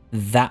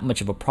that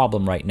much of a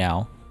problem right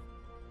now.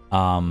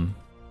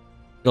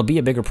 It'll be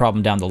a bigger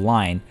problem down the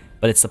line,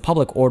 but it's the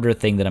public order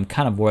thing that I'm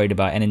kind of worried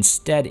about. And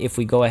instead, if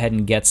we go ahead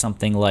and get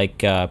something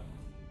like, you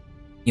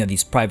know,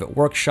 these private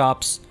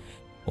workshops,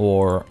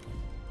 or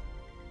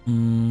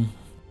the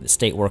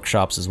state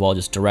workshops as well,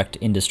 just direct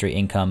industry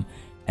income,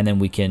 and then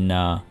we can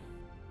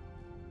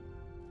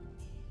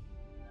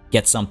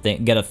get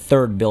a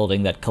third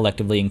building that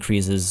collectively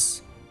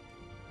increases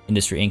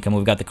industry income.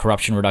 We've got the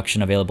corruption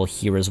reduction available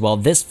here as well.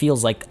 This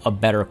feels like a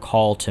better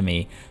call to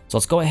me. So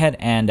let's go ahead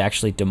and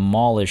actually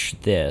demolish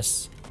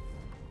this.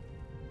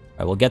 All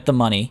right, we'll get the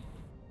money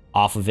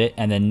off of it,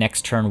 and then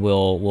next turn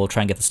we'll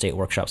try and get the state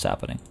workshops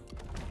happening.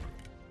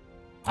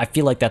 I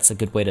feel like that's a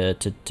good way to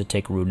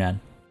take Runan.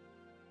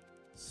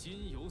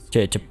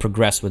 To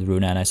progress with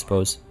Runan, I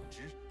suppose.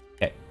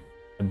 Okay.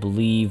 I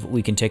believe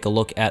we can take a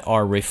look at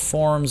our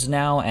reforms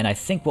now, and I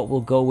think what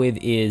we'll go with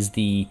is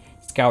the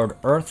Scoured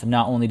Earth.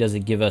 Not only does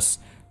it give us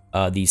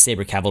the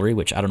Saber Cavalry,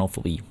 which I don't know if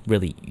we'll be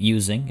really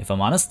using, if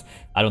I'm honest.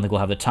 I don't think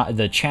we'll have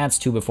the chance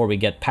to before we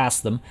get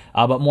past them,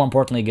 but more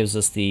importantly, it gives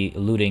us the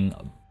looting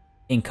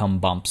income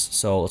bumps.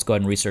 So let's go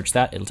ahead and research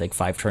that. It'll take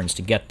 5 turns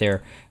to get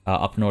there.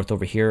 Up north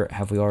over here,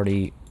 have we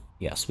already...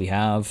 Yes, we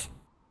have.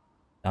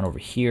 Down over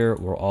here,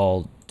 we're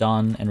all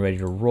done and ready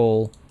to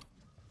roll.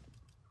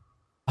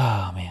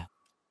 Ah, man.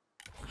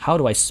 How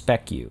do I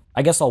spec you?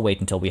 I guess I'll wait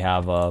until we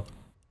have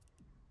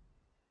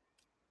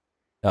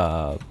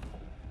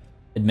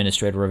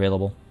administrator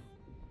available.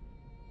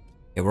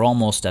 Okay, we're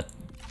almost at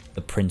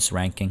the prince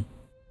ranking.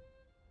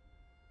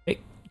 Okay,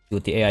 see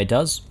what the AI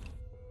does.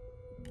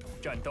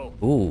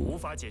 Ooh.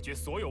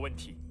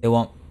 They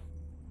won't...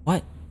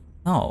 What?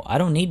 No, I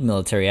don't need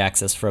military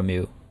access from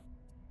you.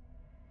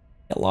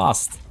 Get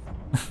lost.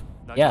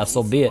 Yeah,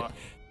 so be it.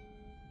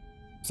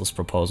 Those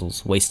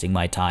proposals, wasting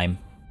my time.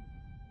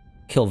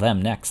 Kill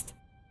them next.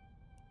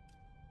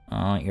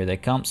 Here they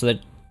come. So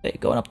they're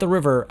going up the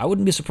river. I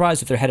wouldn't be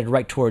surprised if they're headed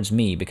right towards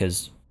me,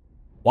 because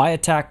why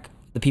attack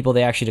the people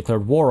they actually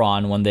declared war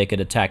on when they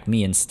could attack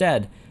me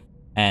instead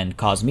and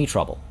cause me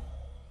trouble.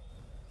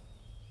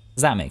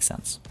 Does that make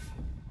sense?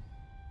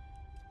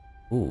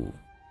 Ooh.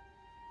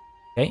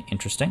 Okay,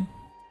 interesting.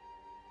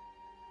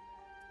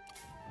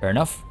 Fair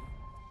enough.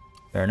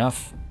 Fair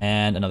enough.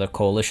 And another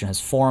coalition has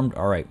formed.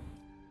 Alright.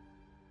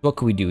 What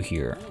could we do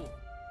here?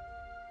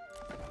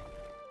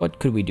 What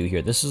could we do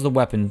here? This is the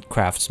weapon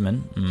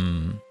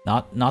craftsman.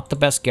 Not the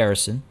best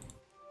garrison.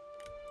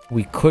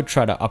 We could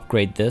try to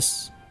upgrade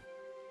this.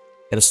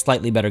 Get a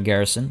slightly better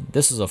garrison.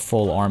 This is a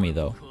full army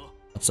though.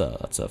 That's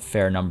a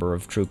fair number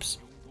of troops.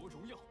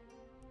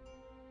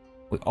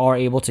 We are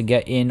able to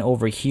get in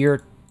over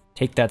here,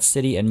 take that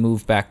city and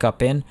move back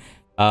up in.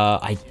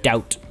 I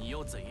doubt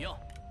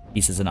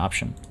peace is an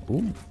option.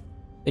 Ooh.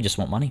 They just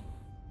want money.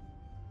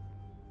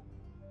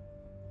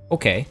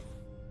 Okay.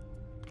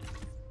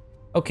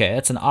 Okay,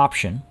 that's an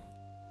option.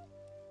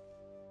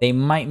 They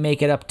might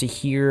make it up to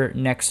here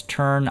next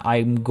turn.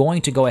 I'm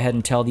going to go ahead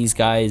and tell these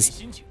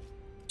guys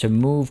to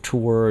move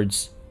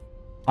towards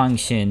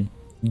Angxin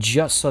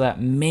just so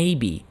that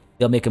maybe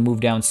they'll make a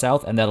move down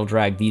south and that'll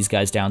drag these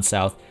guys down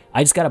south.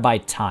 I just gotta buy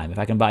time. If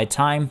I can buy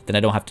time, then I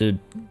don't have to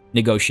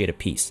negotiate a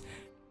peace.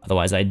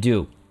 Otherwise, I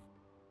do.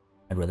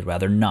 I'd really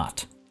rather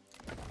not.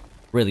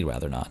 Really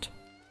rather not.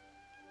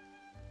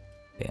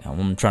 Okay,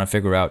 I'm trying to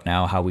figure out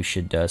now how we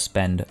should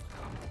spend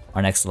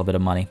our next little bit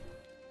of money.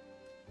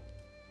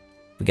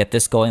 We get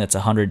this going, that's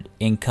 100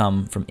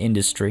 income from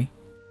industry.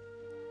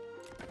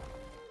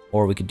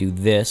 Or we could do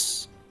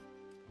this,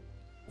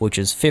 which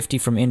is 50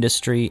 from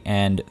industry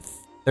and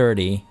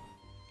 30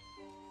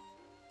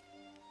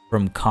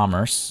 from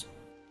commerce.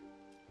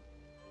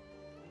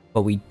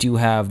 But we do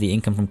have the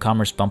income from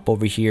commerce bump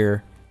over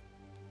here.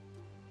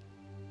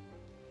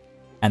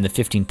 And the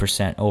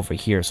 15% over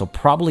here. So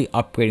probably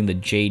upgrading the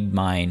jade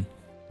mine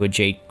to a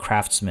jade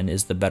craftsman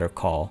is the better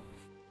call.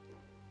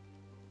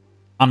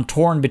 I'm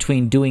torn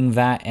between doing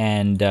that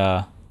and,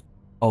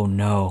 oh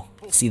no.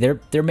 See,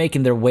 they're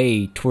making their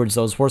way towards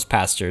those horse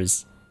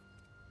pastures.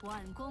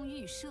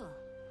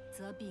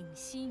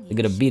 They're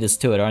gonna beat us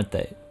to it, aren't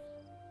they?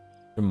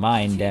 They're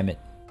mine, damn it.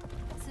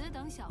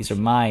 These are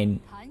mine.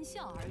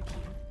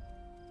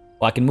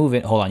 Well, I can move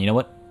it. Hold on, you know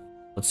what?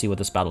 Let's see what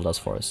this battle does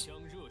for us.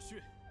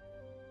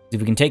 If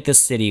we can take this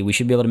city, we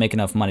should be able to make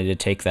enough money to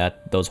take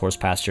those horse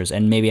pastures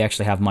and maybe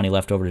actually have money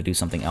left over to do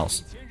something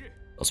else.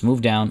 Let's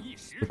move down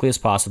as quickly as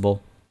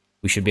possible.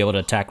 We should be able to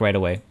attack right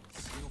away.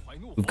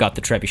 We've got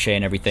the trebuchet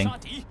and everything.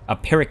 A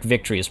Pyrrhic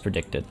victory is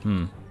predicted.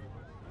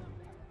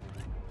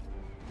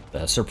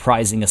 A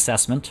surprising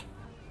assessment.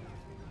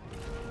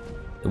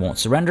 They won't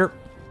surrender.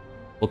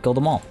 We'll kill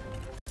them all.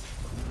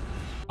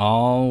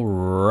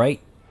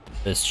 Alright.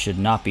 This should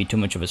not be too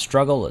much of a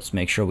struggle. Let's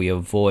make sure we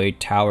avoid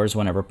towers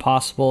whenever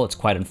possible. It's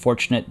quite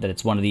unfortunate that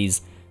it's one of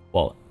these...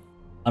 Well,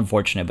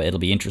 unfortunate, but it'll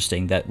be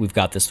interesting that we've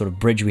got this sort of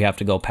bridge we have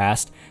to go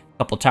past. A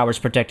couple towers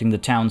protecting the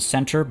town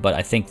center, but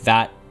I think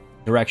that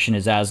direction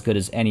is as good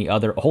as any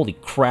other. Holy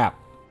crap.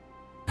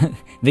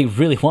 They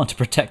really want to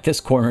protect this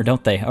corner,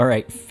 don't they?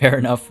 Alright, fair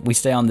enough. We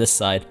stay on this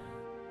side.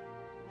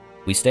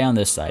 We stay on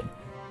this side.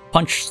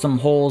 Punch some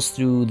holes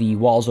through the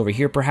walls over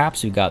here,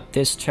 perhaps. We've got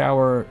this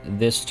tower,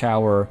 this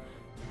tower,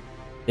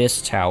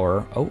 this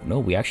tower. Oh, no,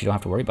 we actually don't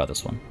have to worry about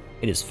this one.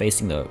 It is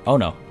facing the... Oh,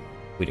 no.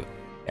 We do.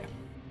 Okay.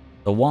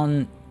 So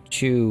 1,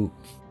 2,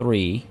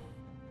 3...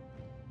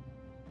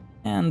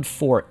 and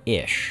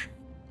 4-ish.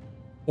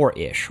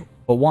 4-ish.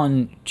 But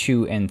 1,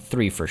 2, and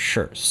 3 for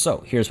sure.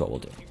 So, here's what we'll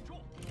do.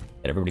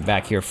 Get everybody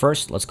back here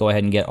first. Let's go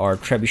ahead and get our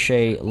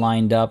trebuchet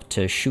lined up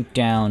to shoot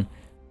down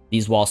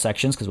these wall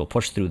sections, because we'll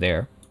push through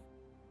there.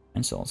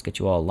 And so, let's get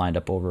you all lined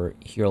up over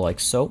here like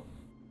so.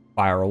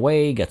 Fire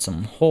away, get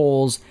some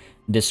holes,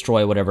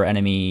 destroy whatever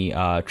enemy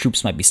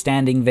troops might be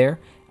standing there.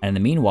 And in the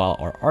meanwhile,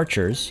 our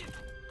archers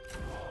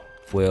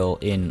will,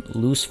 in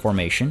loose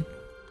formation,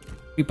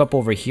 creep up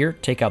over here,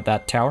 take out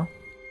that tower,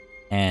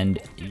 and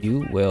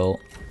you will,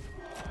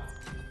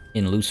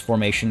 in loose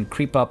formation,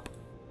 creep up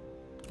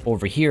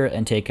over here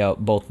and take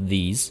out both of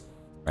these,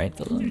 right?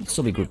 They'll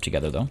still be grouped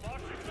together, though.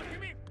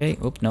 Okay,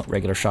 oop, no,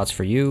 regular shots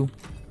for you.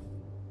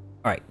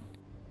 Alright,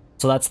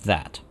 so that's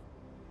that.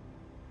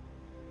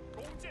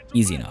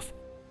 Easy enough.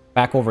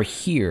 Back over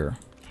here,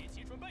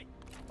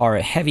 our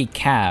heavy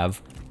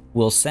cav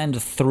will send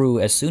through,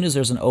 as soon as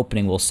there's an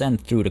opening, we'll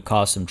send through to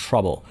cause some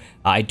trouble.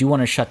 I do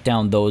want to shut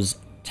down those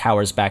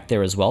towers back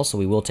there as well, so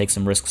we will take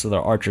some risks with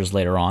our archers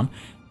later on.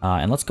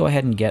 And let's go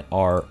ahead and get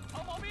our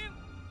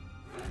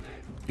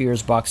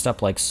spears boxed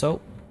up like so.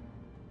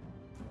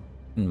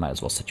 Might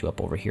as well set you up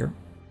over here.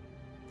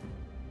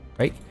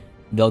 Right?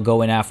 They'll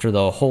go in after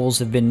the holes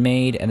have been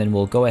made, and then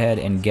we'll go ahead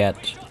and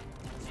get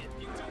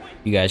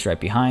you guys right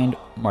behind,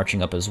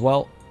 marching up as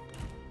well.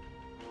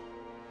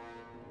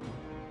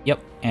 Yep,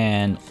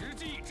 and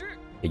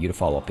get you to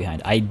follow up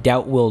behind. I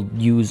doubt we'll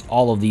use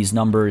all of these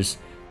numbers,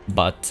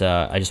 but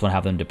I just want to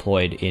have them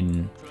deployed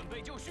in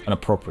an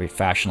appropriate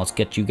fashion. Let's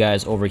get you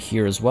guys over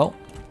here as well.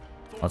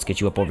 Let's get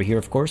you up over here,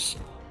 of course.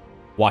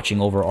 Watching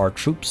over our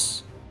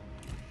troops.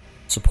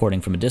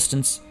 Supporting from a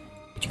distance.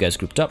 Get you guys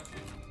grouped up.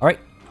 Alright.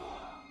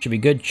 Should be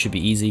good, should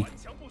be easy.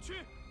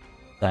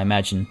 I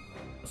imagine.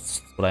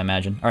 That's what I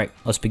imagine. Alright,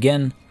 let's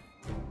begin.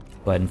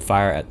 Go ahead and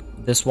fire at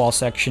this wall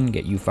section.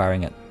 Get you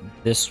firing at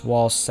this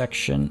wall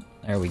section.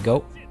 There we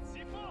go.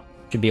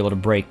 Should be able to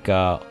break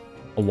a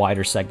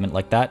wider segment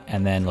like that.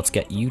 And then let's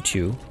get you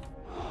two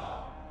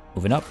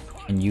moving up.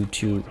 And you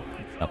two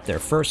up there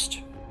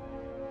first.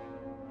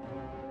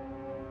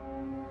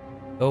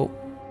 Go.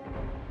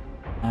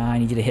 I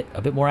need you to hit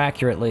a bit more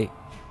accurately.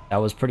 That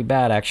was pretty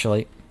bad,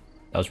 actually.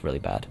 That was really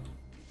bad.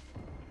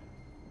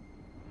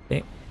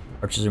 Okay.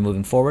 Archers are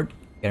moving forward.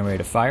 Getting ready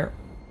to fire.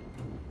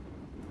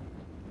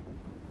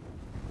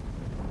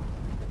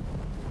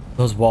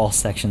 Those wall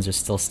sections are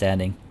still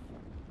standing.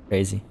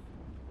 Crazy.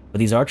 But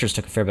these archers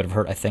took a fair bit of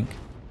hurt, I think.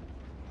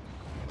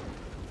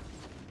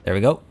 There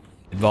we go.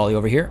 Good volley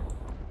over here.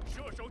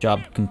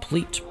 Job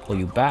complete. Pull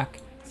you back.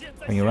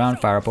 Bring you around.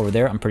 Fire up over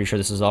there. I'm pretty sure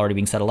this is already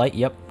being set alight.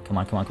 Yep. Come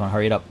on, come on, come on.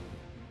 Hurry it up.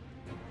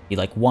 Be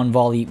like one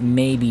volley,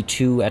 maybe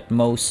two at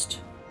most.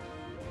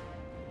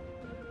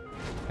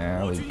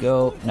 There we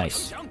go.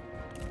 Nice.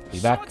 Be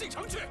back.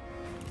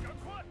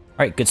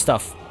 Alright, good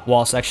stuff.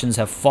 Wall sections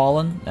have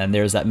fallen, and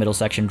there's that middle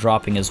section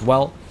dropping as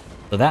well.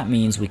 So that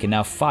means we can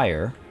now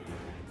fire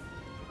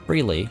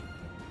freely.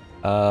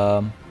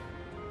 Enemy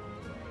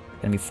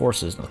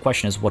forces. Now the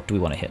question is, what do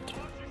we want to hit?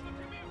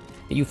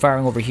 Get you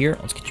firing over here.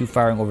 Let's get you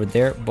firing over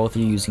there. Both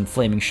of you using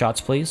flaming shots,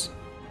 please.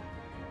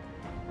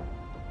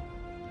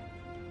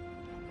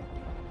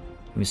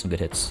 Give me some good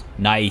hits.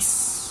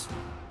 Nice.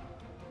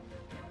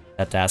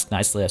 That task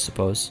nicely, I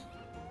suppose.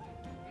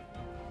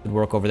 Good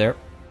work over there.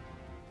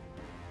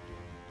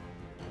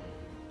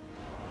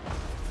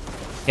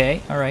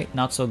 Okay, alright,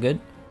 not so good.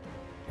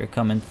 You're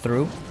coming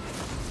through.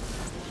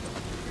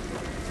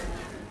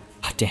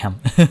 Ah, damn.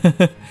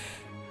 A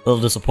little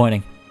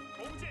disappointing.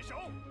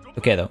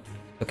 Okay, though.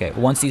 Okay,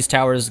 once these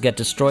towers get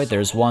destroyed,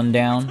 there's one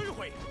down.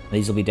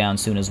 These will be down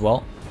soon as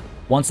well.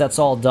 Once that's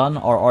all done,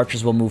 our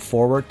archers will move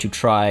forward to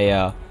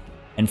try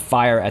and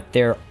fire at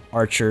their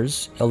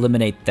archers,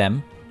 eliminate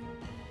them,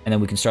 and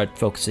then we can start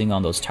focusing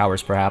on those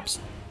towers, perhaps.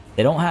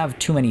 They don't have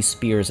too many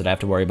spears that I have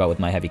to worry about with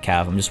my heavy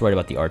cav. I'm just worried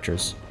about the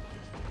archers.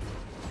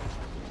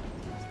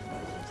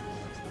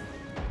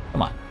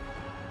 Come on.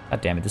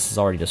 God damn it, this is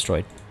already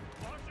destroyed.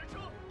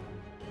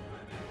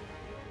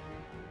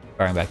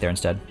 Firing back there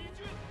instead.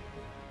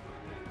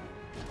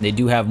 They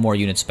do have more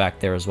units back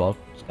there as well.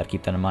 Just gotta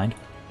keep that in mind.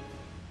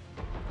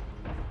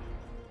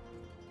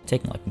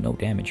 Taking like no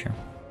damage here.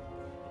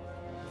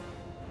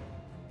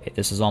 Okay,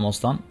 this is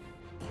almost done.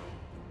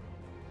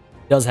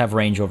 It does have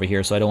range over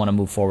here, so I don't want to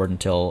move forward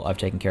until I've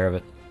taken care of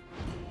it.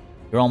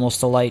 You're almost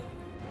to light.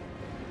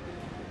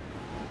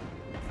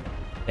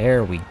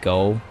 There we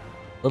go.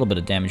 A little bit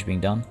of damage being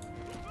done.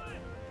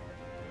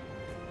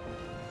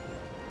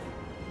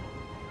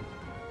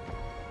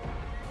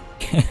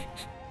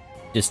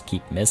 Just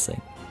keep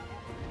missing.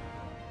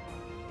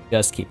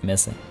 Just keep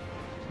missing.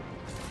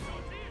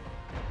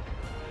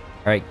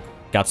 Alright,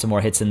 got some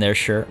more hits in there,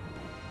 sure.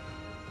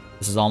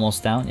 This is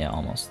almost down? Yeah,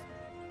 almost.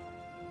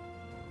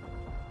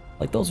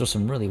 Like, those are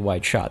some really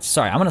wide shots.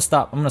 Sorry, I'm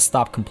gonna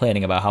stop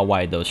complaining about how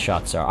wide those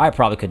shots are. I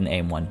probably couldn't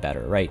aim one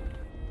better, right?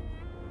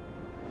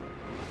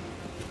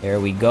 There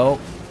we go.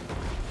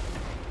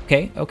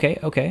 Okay, okay,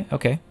 okay,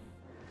 okay.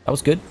 That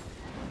was good.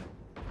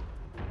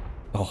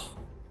 Oh,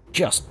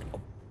 just a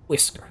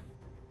whisker.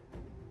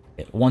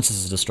 Okay, once this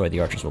is destroyed,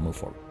 the archers will move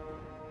forward.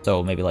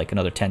 So maybe like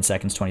another 10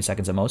 seconds, 20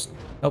 seconds at most.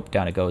 Nope,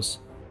 down it goes.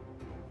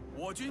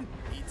 Here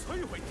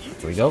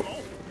we go.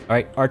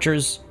 Alright,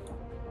 archers.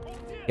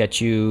 Get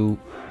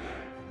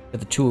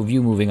the two of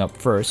you moving up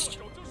first.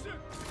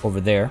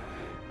 Over there.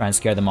 Try and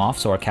scare them off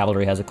so our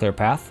cavalry has a clear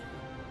path.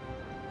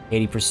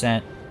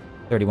 80%,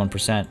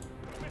 31%.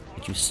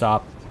 Get you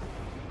stop.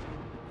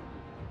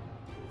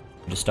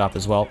 Just stop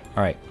as well.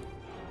 Alright.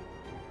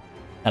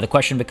 Now the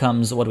question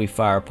becomes, what do we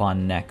fire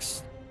upon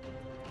next?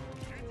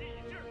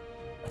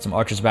 Got some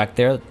archers back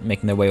there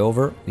making their way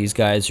over. These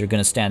guys are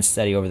going to stand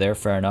steady over there,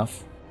 fair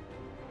enough.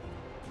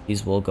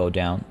 These will go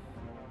down.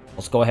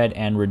 Let's go ahead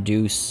and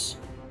reduce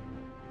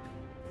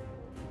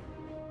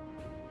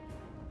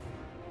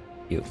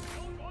you.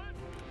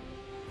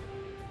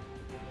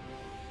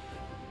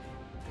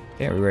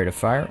 Okay, are we ready to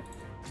fire?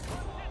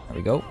 There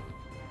we go.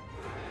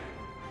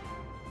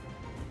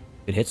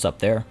 Good hits up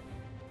there.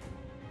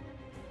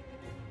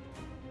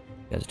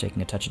 You guys are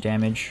taking a touch of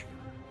damage.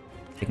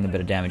 Taking a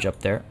bit of damage up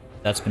there.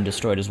 That's been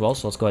destroyed as well,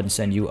 so let's go ahead and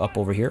send you up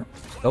over here.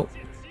 Oh.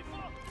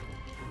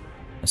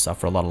 I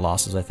suffer a lot of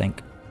losses, I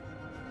think.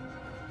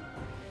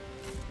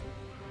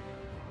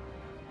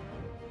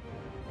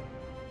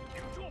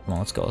 Come on,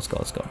 let's go, let's go,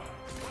 let's go.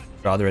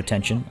 Draw their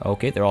attention.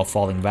 Okay, they're all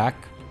falling back.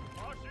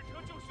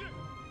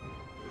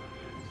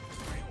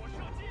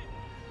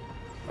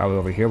 Are we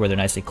over here where they're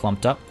nicely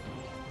clumped up?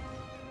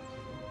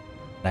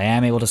 I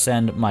am able to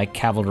send my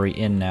cavalry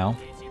in now.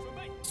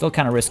 Still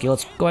kind of risky.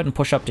 Let's go ahead and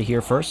push up to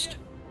here first.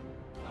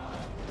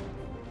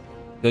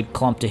 Good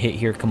clump to hit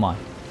here. Come on.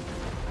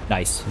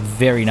 Nice.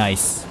 Very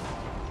nice.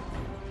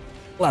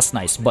 Less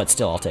nice, but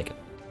still, I'll take it.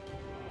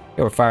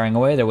 Okay, we're firing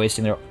away. They're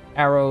wasting their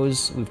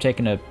arrows. We've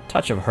taken a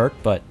touch of hurt,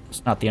 but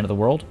it's not the end of the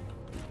world.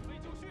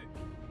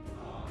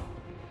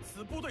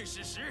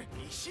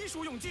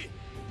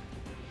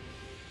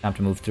 Time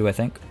to move through, I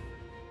think.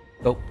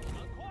 Go.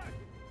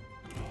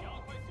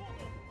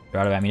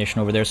 They're out of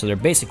ammunition over there, so they're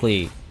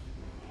basically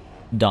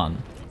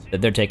done.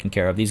 They're taken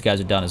care of. These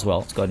guys are done as well.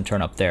 Let's go ahead and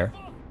turn up there.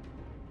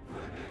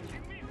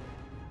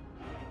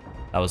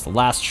 That was the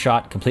last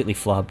shot, completely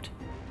flubbed.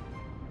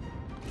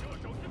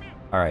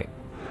 Alright.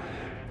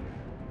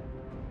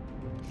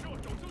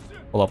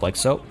 Pull up like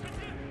so.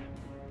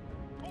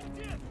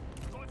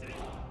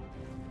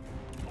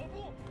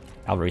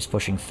 Cavalry's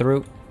pushing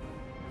through.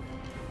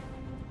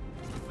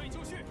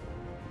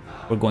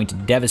 We're going to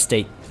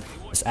devastate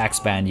this axe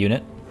band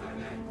unit.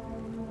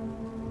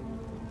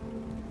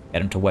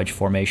 Get him to wedge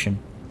formation.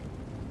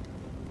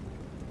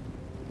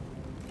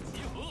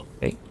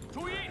 Okay.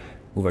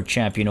 Move our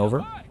champion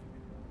over.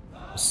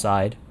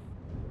 Side.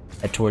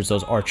 Head towards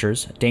those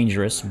archers.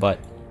 Dangerous, but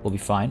we'll be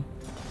fine.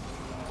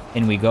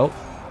 In we go.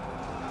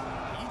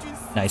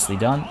 Nicely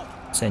done.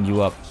 Send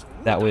you up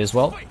that way as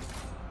well.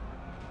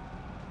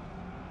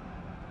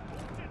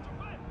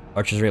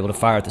 Archers are able to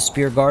fire at the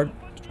spear guard.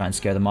 Try and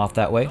scare them off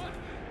that way.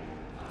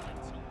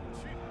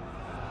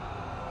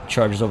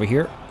 Chargers over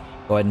here.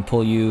 Go ahead and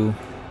pull you.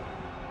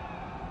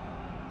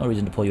 No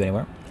reason to pull you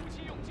anywhere.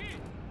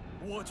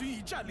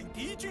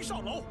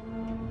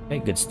 Okay,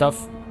 good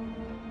stuff.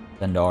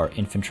 Send our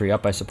infantry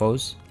up, I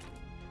suppose.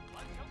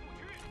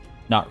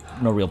 No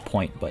real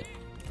point, but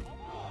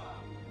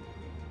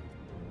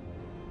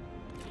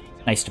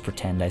nice to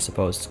pretend, I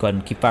suppose. Let's go ahead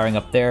and keep firing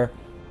up there.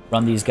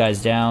 Run these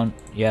guys down.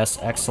 Yes,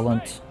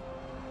 excellent.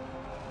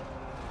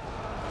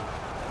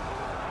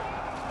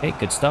 Okay,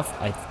 good stuff.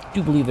 I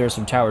do believe there are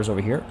some towers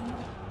over here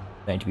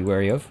I need to be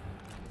wary of.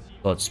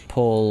 So let's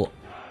pull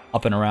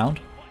up and around.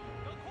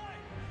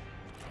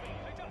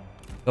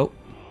 Go.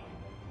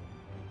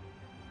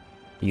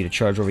 You to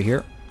charge over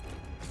here.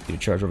 You to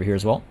charge over here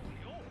as well.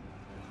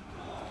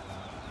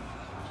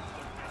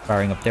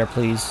 Firing up there,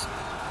 please.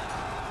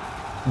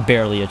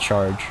 Barely a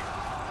charge.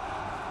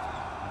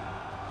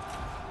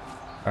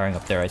 Firing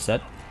up there, I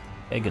said.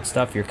 Okay, good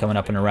stuff. You're coming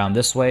up and around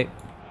this way.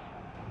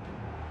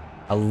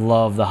 I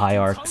love the high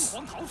arcs.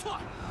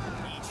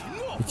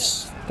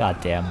 It's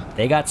goddamn.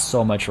 They got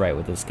so much right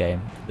with this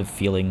game. The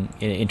feeling,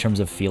 in terms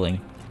of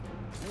feeling.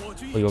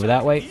 Pull you over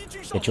that way.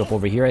 Get you up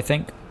over here, I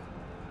think.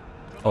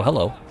 Oh,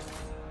 hello.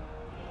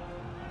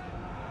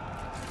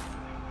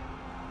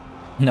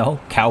 No,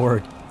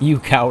 coward. You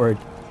coward.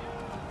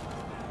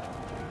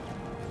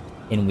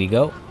 In we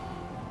go.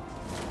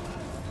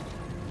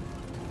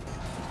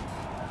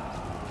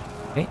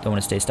 Okay, don't want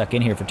to stay stuck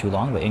in here for too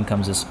long, but in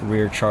comes this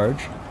rear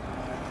charge.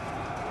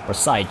 Or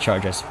side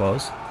charge, I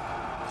suppose.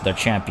 With our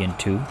champion,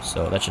 too,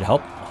 so that should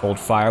help. Hold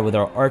fire with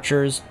our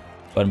archers.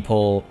 Go ahead and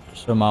pull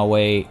Sima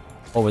Wei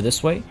over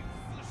this way.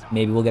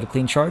 Maybe we'll get a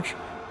clean charge.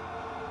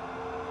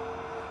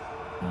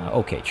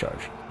 Okay, charge.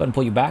 Go ahead and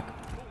pull you back.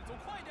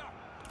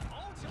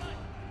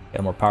 Get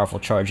a more powerful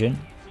charge in.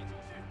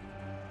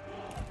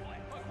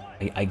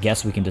 I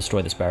guess we can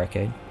destroy this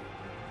barricade.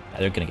 Yeah,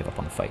 they're going to give up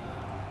on the fight.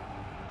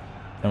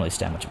 Don't really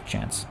stand much of a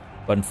chance.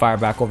 Go ahead and fire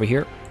back over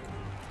here.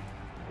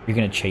 You're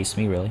going to chase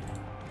me, really?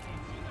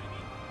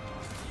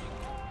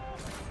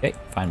 Okay,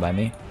 fine by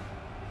me.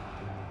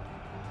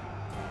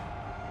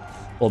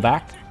 Pull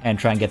back and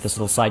try and get this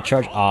little side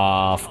charge.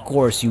 Ah, of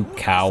course, you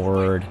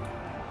coward.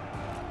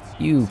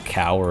 You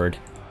coward.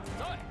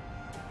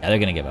 Yeah, they're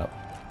going to give up.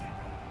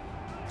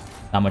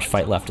 Not much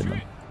fight left in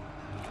them.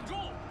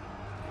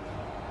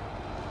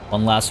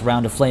 One last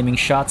round of flaming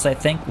shots, I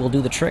think, will do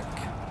the trick.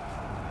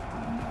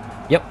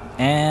 Yep,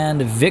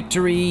 and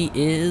victory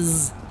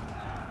is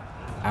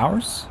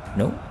ours?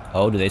 No?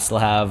 Oh, do they still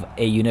have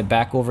a unit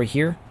back over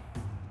here?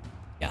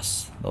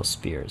 Yes, those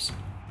spears.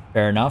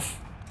 Fair enough.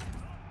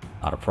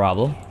 Not a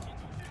problem.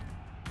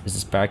 Is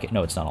this barricade?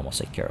 No, it's not almost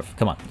taken care of.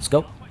 Come on, let's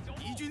go.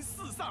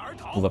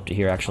 Move up to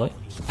here, actually.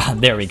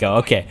 There we go,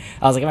 okay.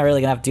 I was like, am I really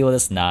gonna have to deal with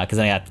this? Nah, because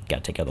I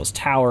gotta take care of those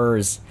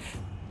towers.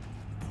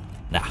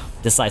 Nah,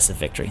 decisive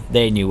victory.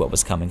 They knew what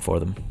was coming for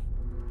them.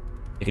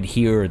 They could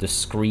hear the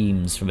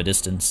screams from a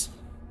distance.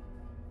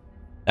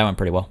 That went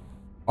pretty well.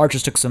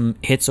 Archers took some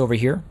hits over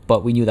here,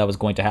 but we knew that was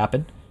going to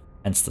happen.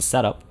 Hence the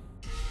setup.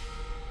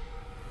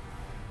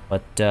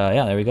 But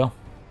yeah, there we go.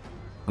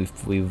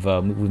 We've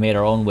made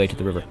our own way to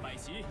the river.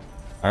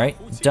 All right,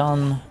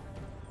 done.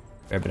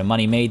 Fair bit of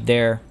money made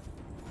there.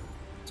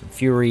 Some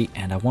fury,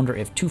 and I wonder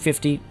if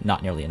 250,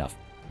 not nearly enough.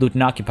 Loot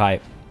and occupy,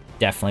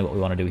 definitely what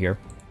we want to do here.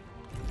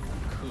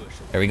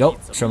 There we go.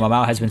 Sima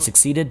Wei has been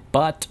succeeded,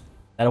 but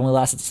that only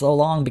lasted so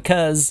long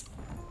because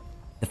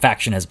the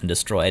faction has been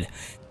destroyed.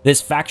 This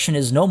faction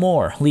is no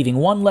more, leaving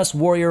one less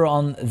warrior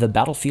on the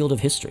battlefield of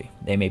history.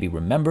 They may be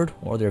remembered,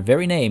 or their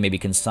very name may be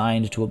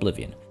consigned to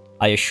oblivion.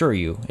 I assure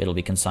you, it'll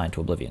be consigned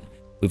to oblivion.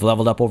 We've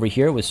leveled up over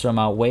here with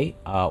Sima Wei.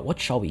 What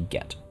shall we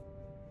get?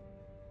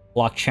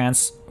 Block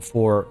chance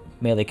for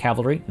melee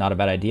cavalry, not a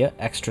bad idea.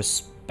 Extra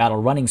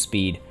battle running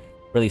speed,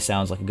 really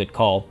sounds like a good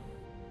call.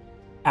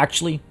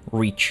 Actually,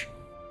 reach.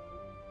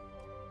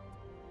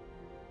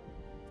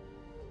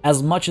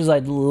 as much as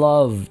I'd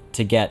love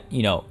to get,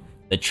 you know,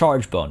 the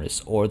charge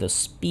bonus or the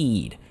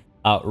speed,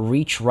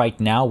 reach right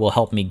now will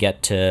help me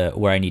get to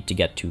where I need to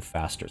get to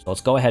faster. So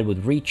let's go ahead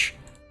with reach,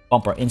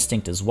 bump our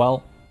instinct as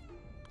well.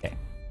 Okay.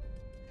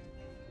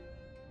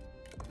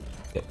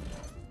 Good.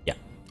 Yeah,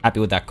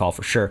 happy with that call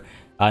for sure.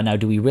 Now,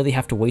 do we really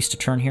have to waste a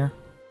turn here?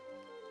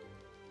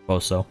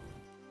 Suppose so.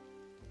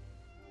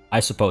 I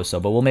suppose so,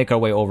 but we'll make our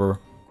way over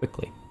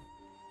quickly.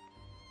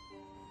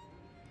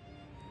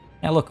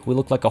 Yeah, look, we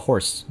look like a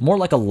horse. More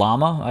like a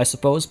llama, I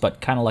suppose, but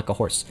kind of like a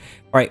horse.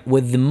 Alright,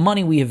 with the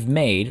money we have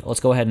made, let's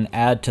go ahead and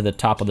add to the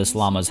top of this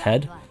llama's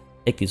head.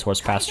 Take these horse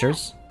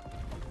pastures.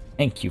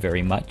 Thank you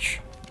very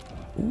much.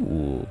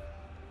 Ooh.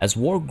 As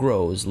war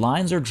grows,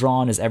 lines are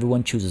drawn as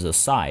everyone chooses a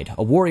side.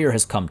 A warrior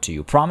has come to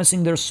you,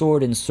 promising their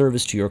sword in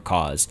service to your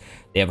cause.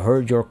 They have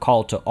heard your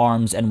call to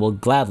arms and will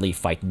gladly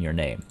fight in your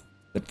name.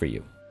 Good for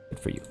you. Good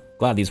for you.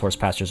 Glad these horse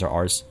pastures are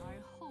ours.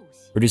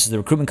 Reduces the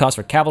recruitment cost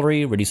for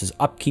cavalry, reduces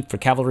upkeep for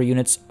cavalry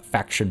units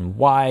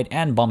faction-wide,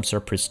 and bumps our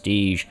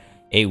prestige.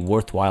 A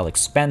worthwhile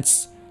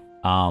expense,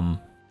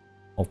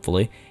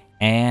 hopefully.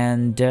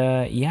 And,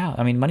 yeah,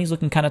 I mean, money's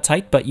looking kind of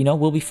tight, but, you know,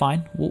 we'll be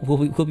fine.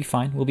 We'll be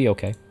fine. We'll be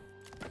okay.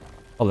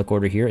 Public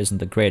order here isn't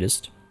the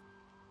greatest.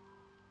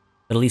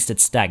 But at least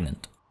it's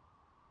stagnant.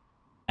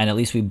 And at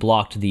least we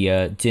blocked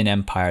the Din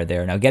Empire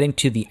there. Now, getting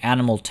to the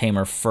Animal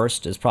Tamer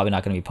first is probably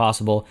not going to be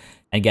possible.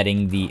 And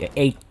getting the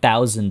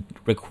 8,000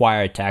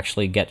 required to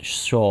actually get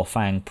Shou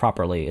Fang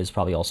properly is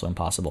probably also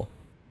impossible.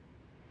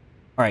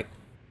 Alright.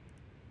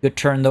 Good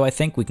turn, though, I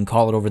think. We can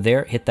call it over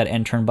there. Hit that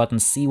end turn button.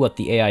 See what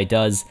the AI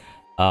does.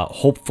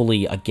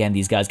 Hopefully, again,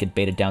 these guys get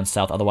baited down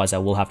south. Otherwise, I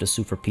will have to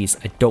sue for peace.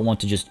 I don't want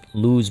to just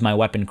lose my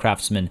weapon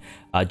craftsman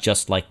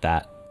just like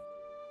that.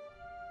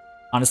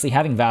 Honestly,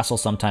 having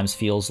vassals sometimes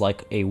feels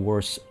like a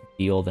worse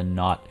deal than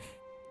not.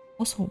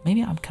 Also,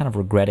 maybe I'm kind of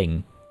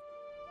regretting...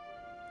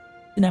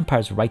 The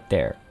Empire's right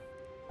there.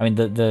 I mean,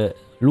 the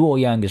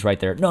Luoyang is right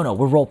there. No,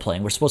 we're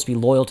role-playing. We're supposed to be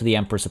loyal to the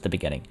Empress at the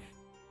beginning.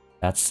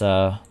 That's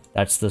the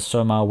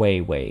Sima Wei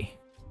way. I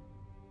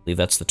believe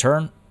that's the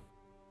turn.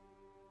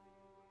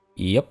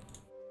 Yep.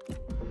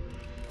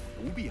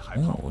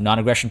 Oh,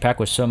 non-aggression pact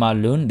with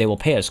Sima Lun. They will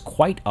pay us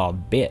quite a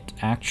bit,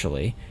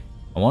 actually.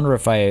 I wonder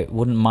if I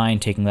wouldn't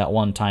mind taking that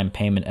one-time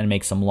payment and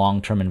make some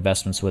long-term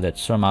investments with it.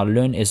 Sima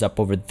Lun is up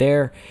over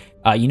there.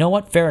 You know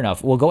what? Fair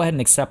enough. We'll go ahead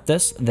and accept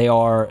this. They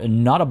are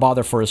not a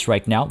bother for us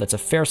right now. That's a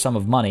fair sum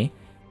of money.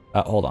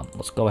 Hold on.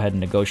 Let's go ahead and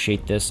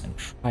negotiate this and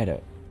try to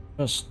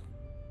just...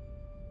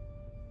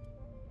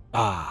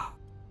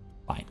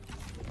 Fine.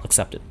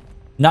 Accept it.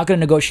 Not going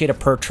to negotiate a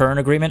per-turn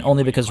agreement,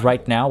 only because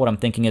right now, what I'm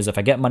thinking is if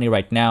I get money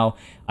right now,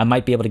 I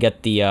might be able to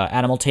get the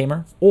Animal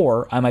Tamer,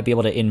 or I might be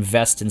able to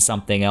invest in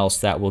something else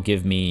that will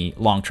give me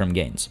long-term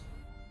gains.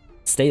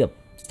 Stay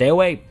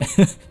away.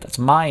 That's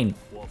mine.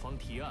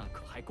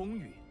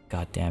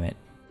 God damn it.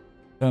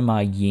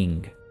 Sima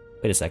Ying.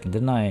 Wait a second,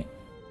 didn't I?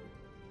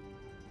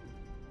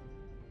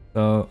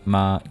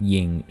 Sima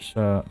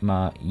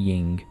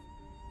Ying.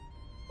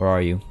 Where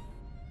are you?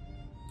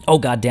 Oh,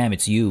 god damn,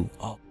 it's you.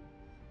 Oh.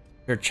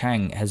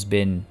 Chang has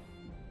been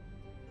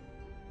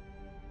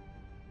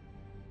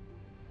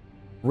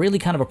really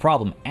kind of a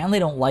problem, and they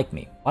don't like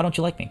me. Why don't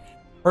you like me?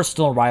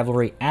 Personal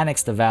rivalry,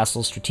 annex the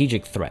vassal,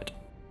 strategic threat.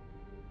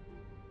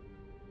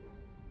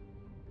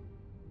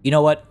 You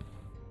know what?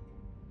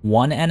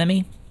 One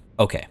enemy?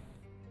 Okay.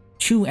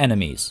 2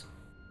 enemies.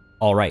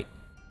 Alright.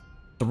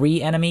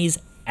 3 enemies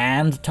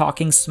and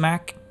talking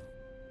smack?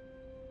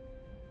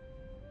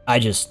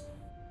 That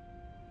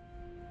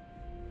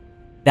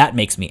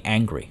makes me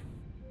angry.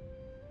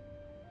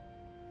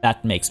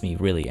 That makes me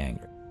really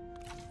angry.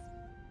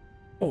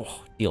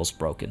 Oh, deal's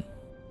broken.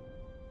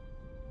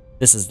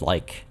 This is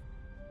like...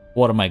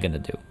 What am I gonna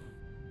do?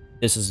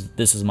 This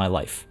is my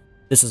life.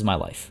 This is my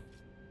life.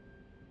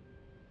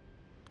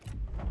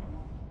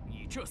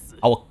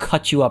 I will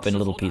cut you up in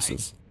little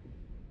pieces.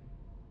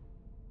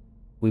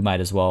 We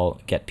might as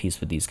well get peace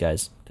with these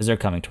guys, because they're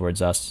coming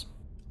towards us.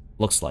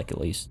 Looks like,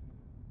 at least.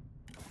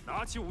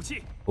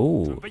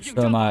 Ooh, so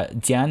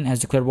Jian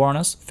has declared war on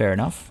us. Fair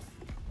enough.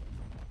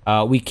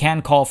 We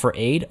can call for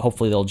aid.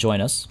 Hopefully they'll join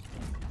us.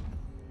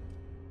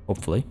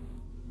 Hopefully.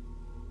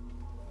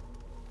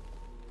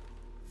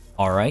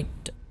 Alright.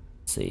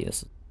 Let's see,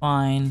 this is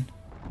fine.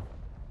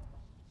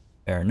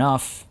 Fair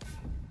enough.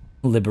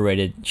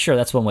 Liberated. Sure,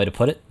 that's one way to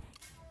put it.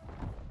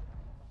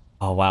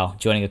 Oh wow,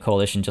 joining a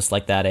coalition just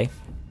like that, eh?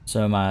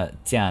 So,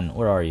 Tian,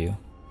 where are you?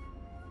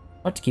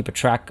 Hard to keep a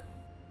track.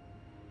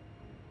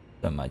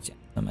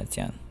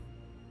 Tian.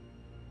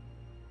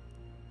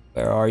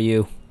 Where are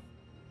you?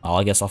 Oh,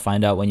 I guess I'll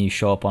find out when you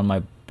show up on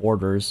my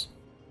borders.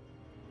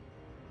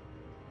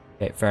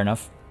 Okay, fair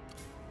enough.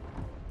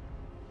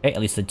 Okay,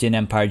 at least the Jin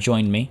Empire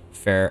joined me.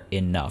 Fair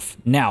enough.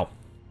 Now,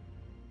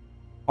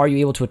 are you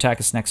able to attack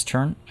us next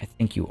turn? I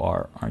think you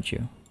are, aren't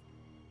you?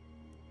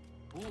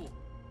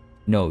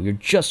 No, you're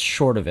just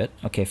short of it.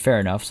 Okay, fair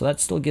enough. So that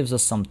still gives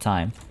us some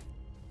time.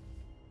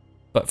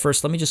 But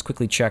first, let me just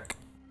quickly check.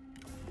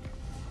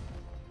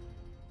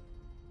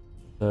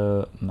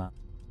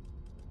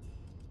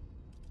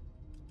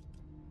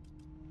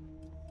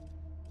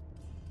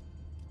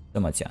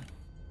 Zhengmetian.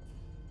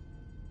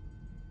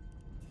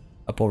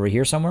 Up over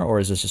here somewhere, or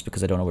is this just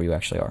because I don't know where you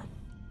actually are?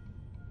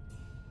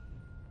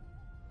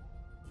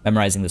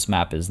 Memorizing this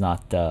map is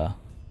not,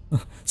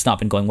 it's not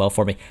been going well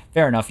for me.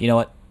 Fair enough, you know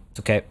what? It's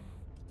okay.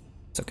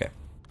 It's okay.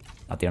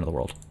 Not the end of the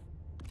world.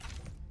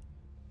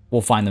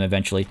 We'll find them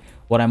eventually.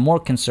 What I'm more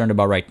concerned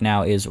about right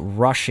now is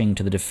rushing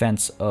to the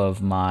defense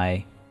of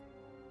my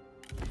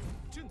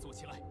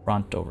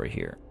front over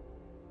here.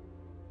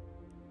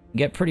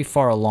 Get pretty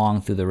far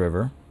along through the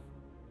river.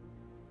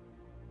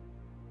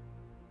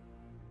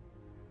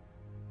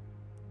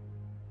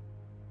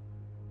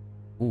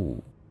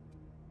 Ooh.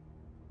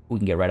 We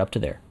can get right up to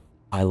there.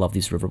 I love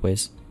these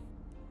riverways.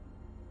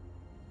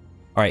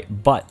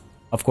 Alright, but,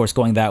 of course,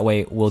 going that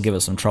way will give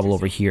us some trouble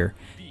over here.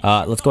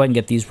 Let's go ahead and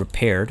get these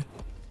repaired.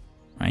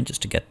 Right,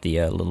 just to get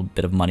the little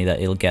bit of money that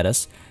it'll get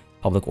us.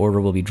 Public order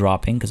will be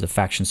dropping because of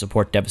faction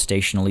support.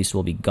 Devastation at least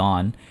will be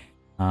gone.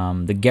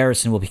 The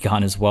garrison will be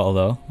gone as well,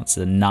 though. That's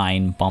a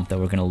 9 bump that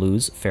we're going to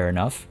lose. Fair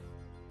enough.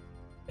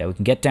 Yeah, we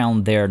can get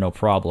down there, no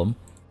problem.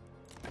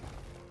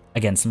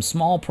 Again, some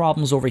small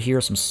problems over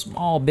here, some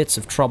small bits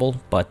of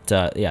trouble, but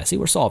yeah, see,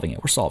 we're solving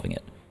it. We're solving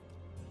it.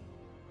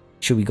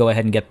 Should we go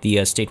ahead and get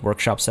the state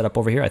workshop set up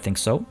over here? I think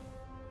so.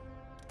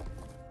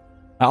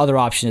 Other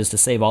option is to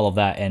save all of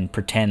that and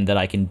pretend that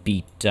I can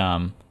beat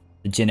the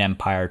Jin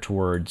Empire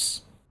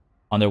towards,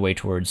 on their way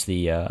towards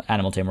the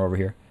animal tamer over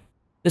here.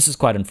 This is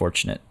quite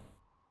unfortunate.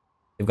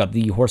 They've got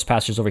the horse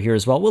pastures over here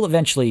as well. We'll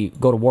eventually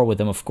go to war with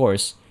them, of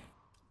course.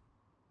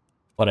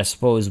 But I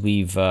suppose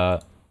we've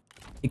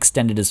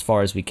extended as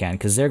far as we can,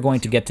 because they're going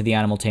to get to the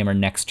animal tamer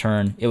next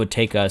turn. It would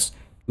take us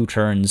 2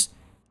 turns,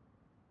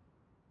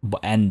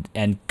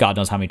 and God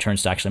knows how many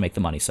turns to actually make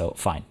the money, so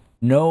fine.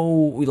 No,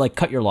 like,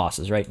 cut your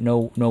losses, right?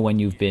 Know when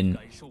you've been,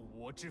 I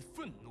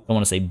don't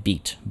want to say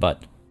beat,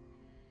 but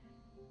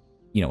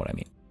you know what I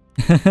mean.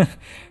 Alright,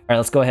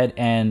 let's go ahead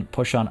and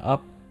push on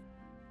up.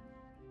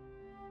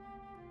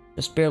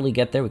 Just barely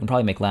get there. We can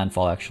probably make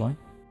landfall, actually.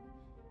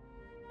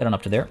 Get on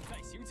up to there.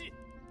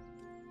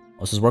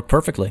 This has worked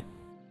perfectly.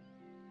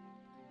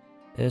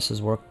 This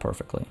has worked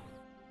perfectly.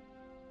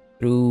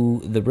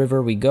 Through the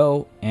river we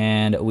go,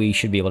 and we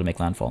should be able to make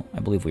landfall.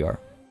 I believe we are.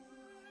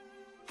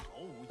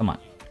 Come on.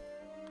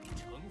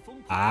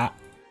 Ah,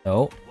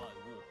 no.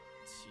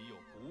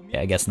 Yeah,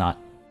 I guess not.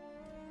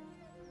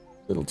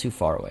 A little too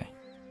far away.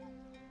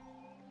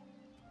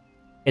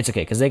 It's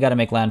okay, because they got to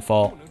make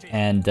landfall,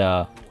 and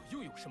then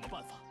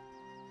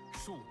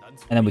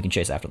we can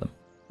chase after them.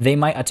 They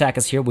might attack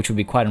us here, which would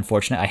be quite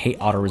unfortunate. I hate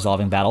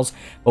auto-resolving battles,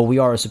 but we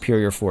are a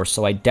superior force,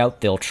 so I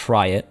doubt they'll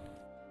try it.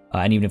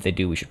 And even if they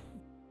do,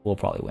 we'll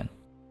probably win.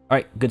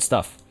 Alright, good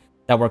stuff.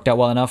 That worked out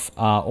well enough.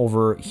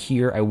 Over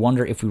here, I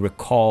wonder if we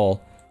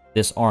recall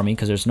this army,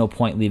 because there's no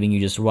point leaving you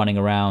just running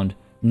around,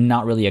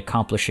 not really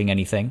accomplishing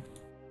anything.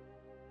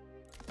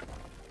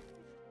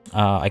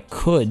 I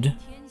could...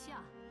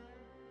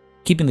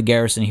 Keeping the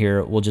garrison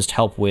here will just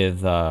help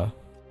with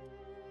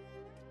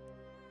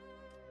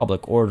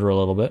public order a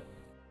little bit.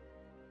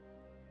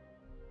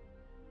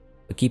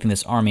 But keeping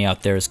this army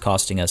out there is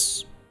costing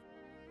us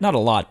not a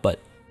lot, but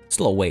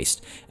still a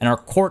waste. And our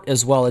court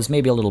as well is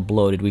maybe a little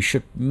bloated. We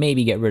should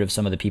maybe get rid of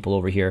some of the people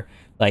over here.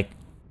 Like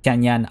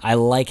Tianyan, I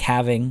like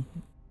having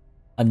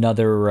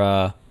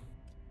another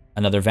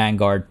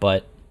vanguard,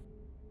 but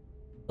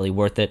really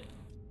worth it.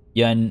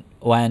 Yuan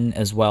Wan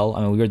as well.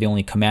 I mean, we're the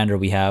only commander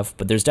we have,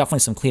 but there's definitely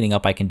some cleaning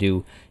up I can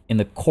do in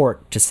the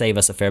court to save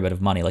us a fair bit of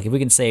money. Like, if we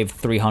can save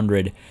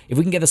 300, if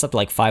we can get this up to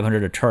like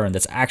 500 a turn,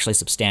 that's actually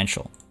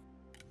substantial.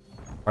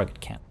 Target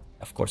can't.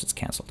 Of course it's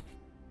cancelled.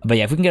 But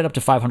yeah, if we can get up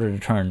to 500 a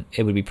turn,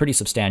 it would be pretty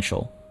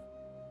substantial.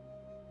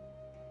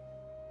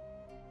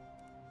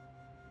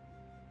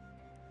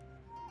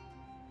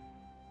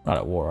 Not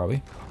at war, are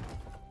we?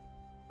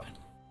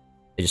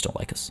 They just don't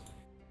like us.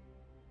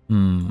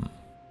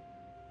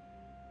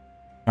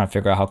 Trying to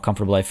figure out how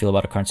comfortable I feel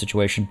about a current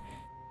situation.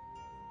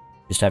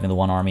 Just having the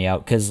one army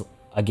out. Because,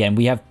 again,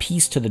 we have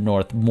peace to the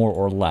north, more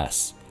or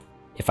less.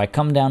 If I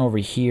come down over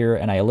here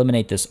and I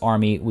eliminate this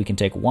army, we can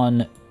take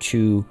 1,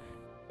 2,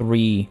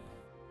 3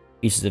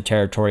 pieces of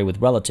territory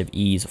with relative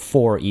ease.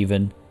 4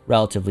 even,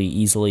 relatively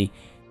easily.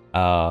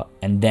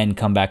 And then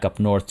come back up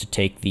north to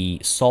take the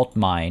salt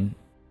mine,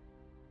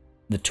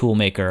 the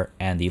toolmaker,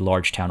 and the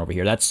large town over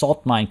here. That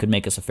salt mine could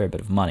make us a fair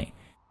bit of money.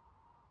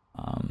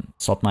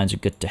 Salt mines are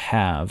good to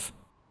have.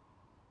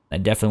 I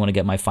definitely want to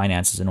get my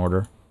finances in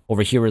order.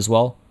 Over here as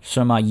well,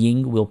 Sima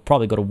Ying will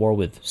probably go to war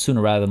with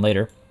sooner rather than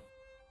later.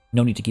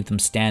 No need to keep them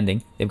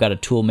standing. They've got a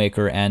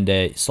toolmaker and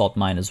a salt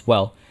mine as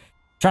well.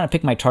 I'm trying to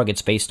pick my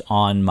targets based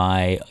on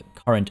my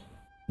current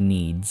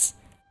needs.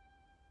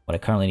 What I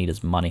currently need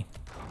is money.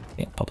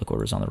 Okay, public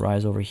order is on the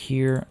rise over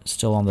here.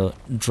 Still on the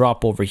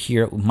drop over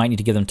here. We might need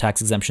to give them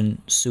tax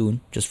exemption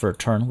soon, just for a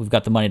turn. We've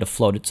got the money to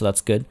float it, so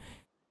that's good.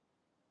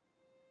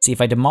 See, if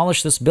I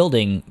demolish this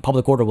building,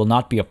 public order will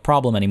not be a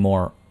problem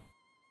anymore.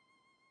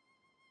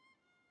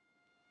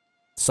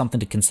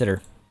 Something to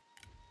consider.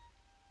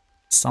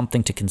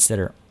 Something to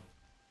consider.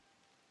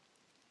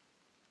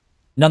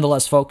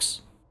 Nonetheless,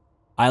 folks,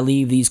 I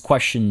leave these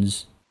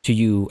questions to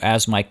you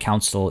as my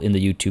counsel in the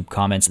YouTube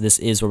comments. This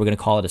is where we're going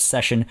to call it a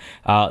session.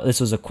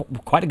 This was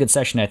quite a good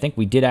session. I think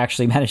we did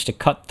actually manage to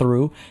cut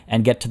through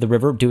and get to the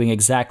river, doing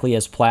exactly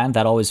as planned.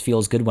 That always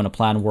feels good when a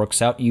plan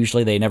works out.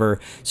 Usually they never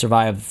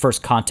survive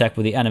first contact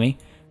with the enemy.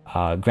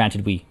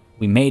 Granted, we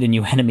made a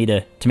new enemy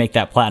to make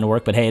that plan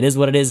work, but hey, it is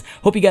what it is.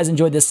 Hope you guys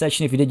enjoyed this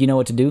session. If you did, you know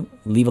what to do.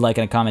 Leave a like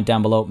and a comment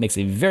down below. It makes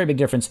a very big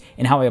difference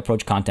in how I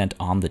approach content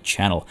on the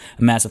channel.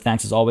 A massive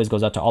thanks, as always,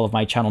 goes out to all of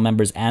my channel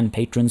members and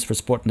patrons for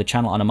supporting the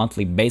channel on a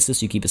monthly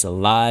basis. You keep us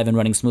alive and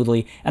running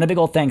smoothly. And a big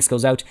old thanks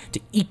goes out to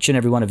each and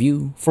every one of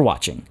you for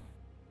watching.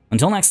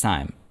 Until next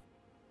time,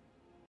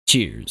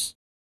 cheers.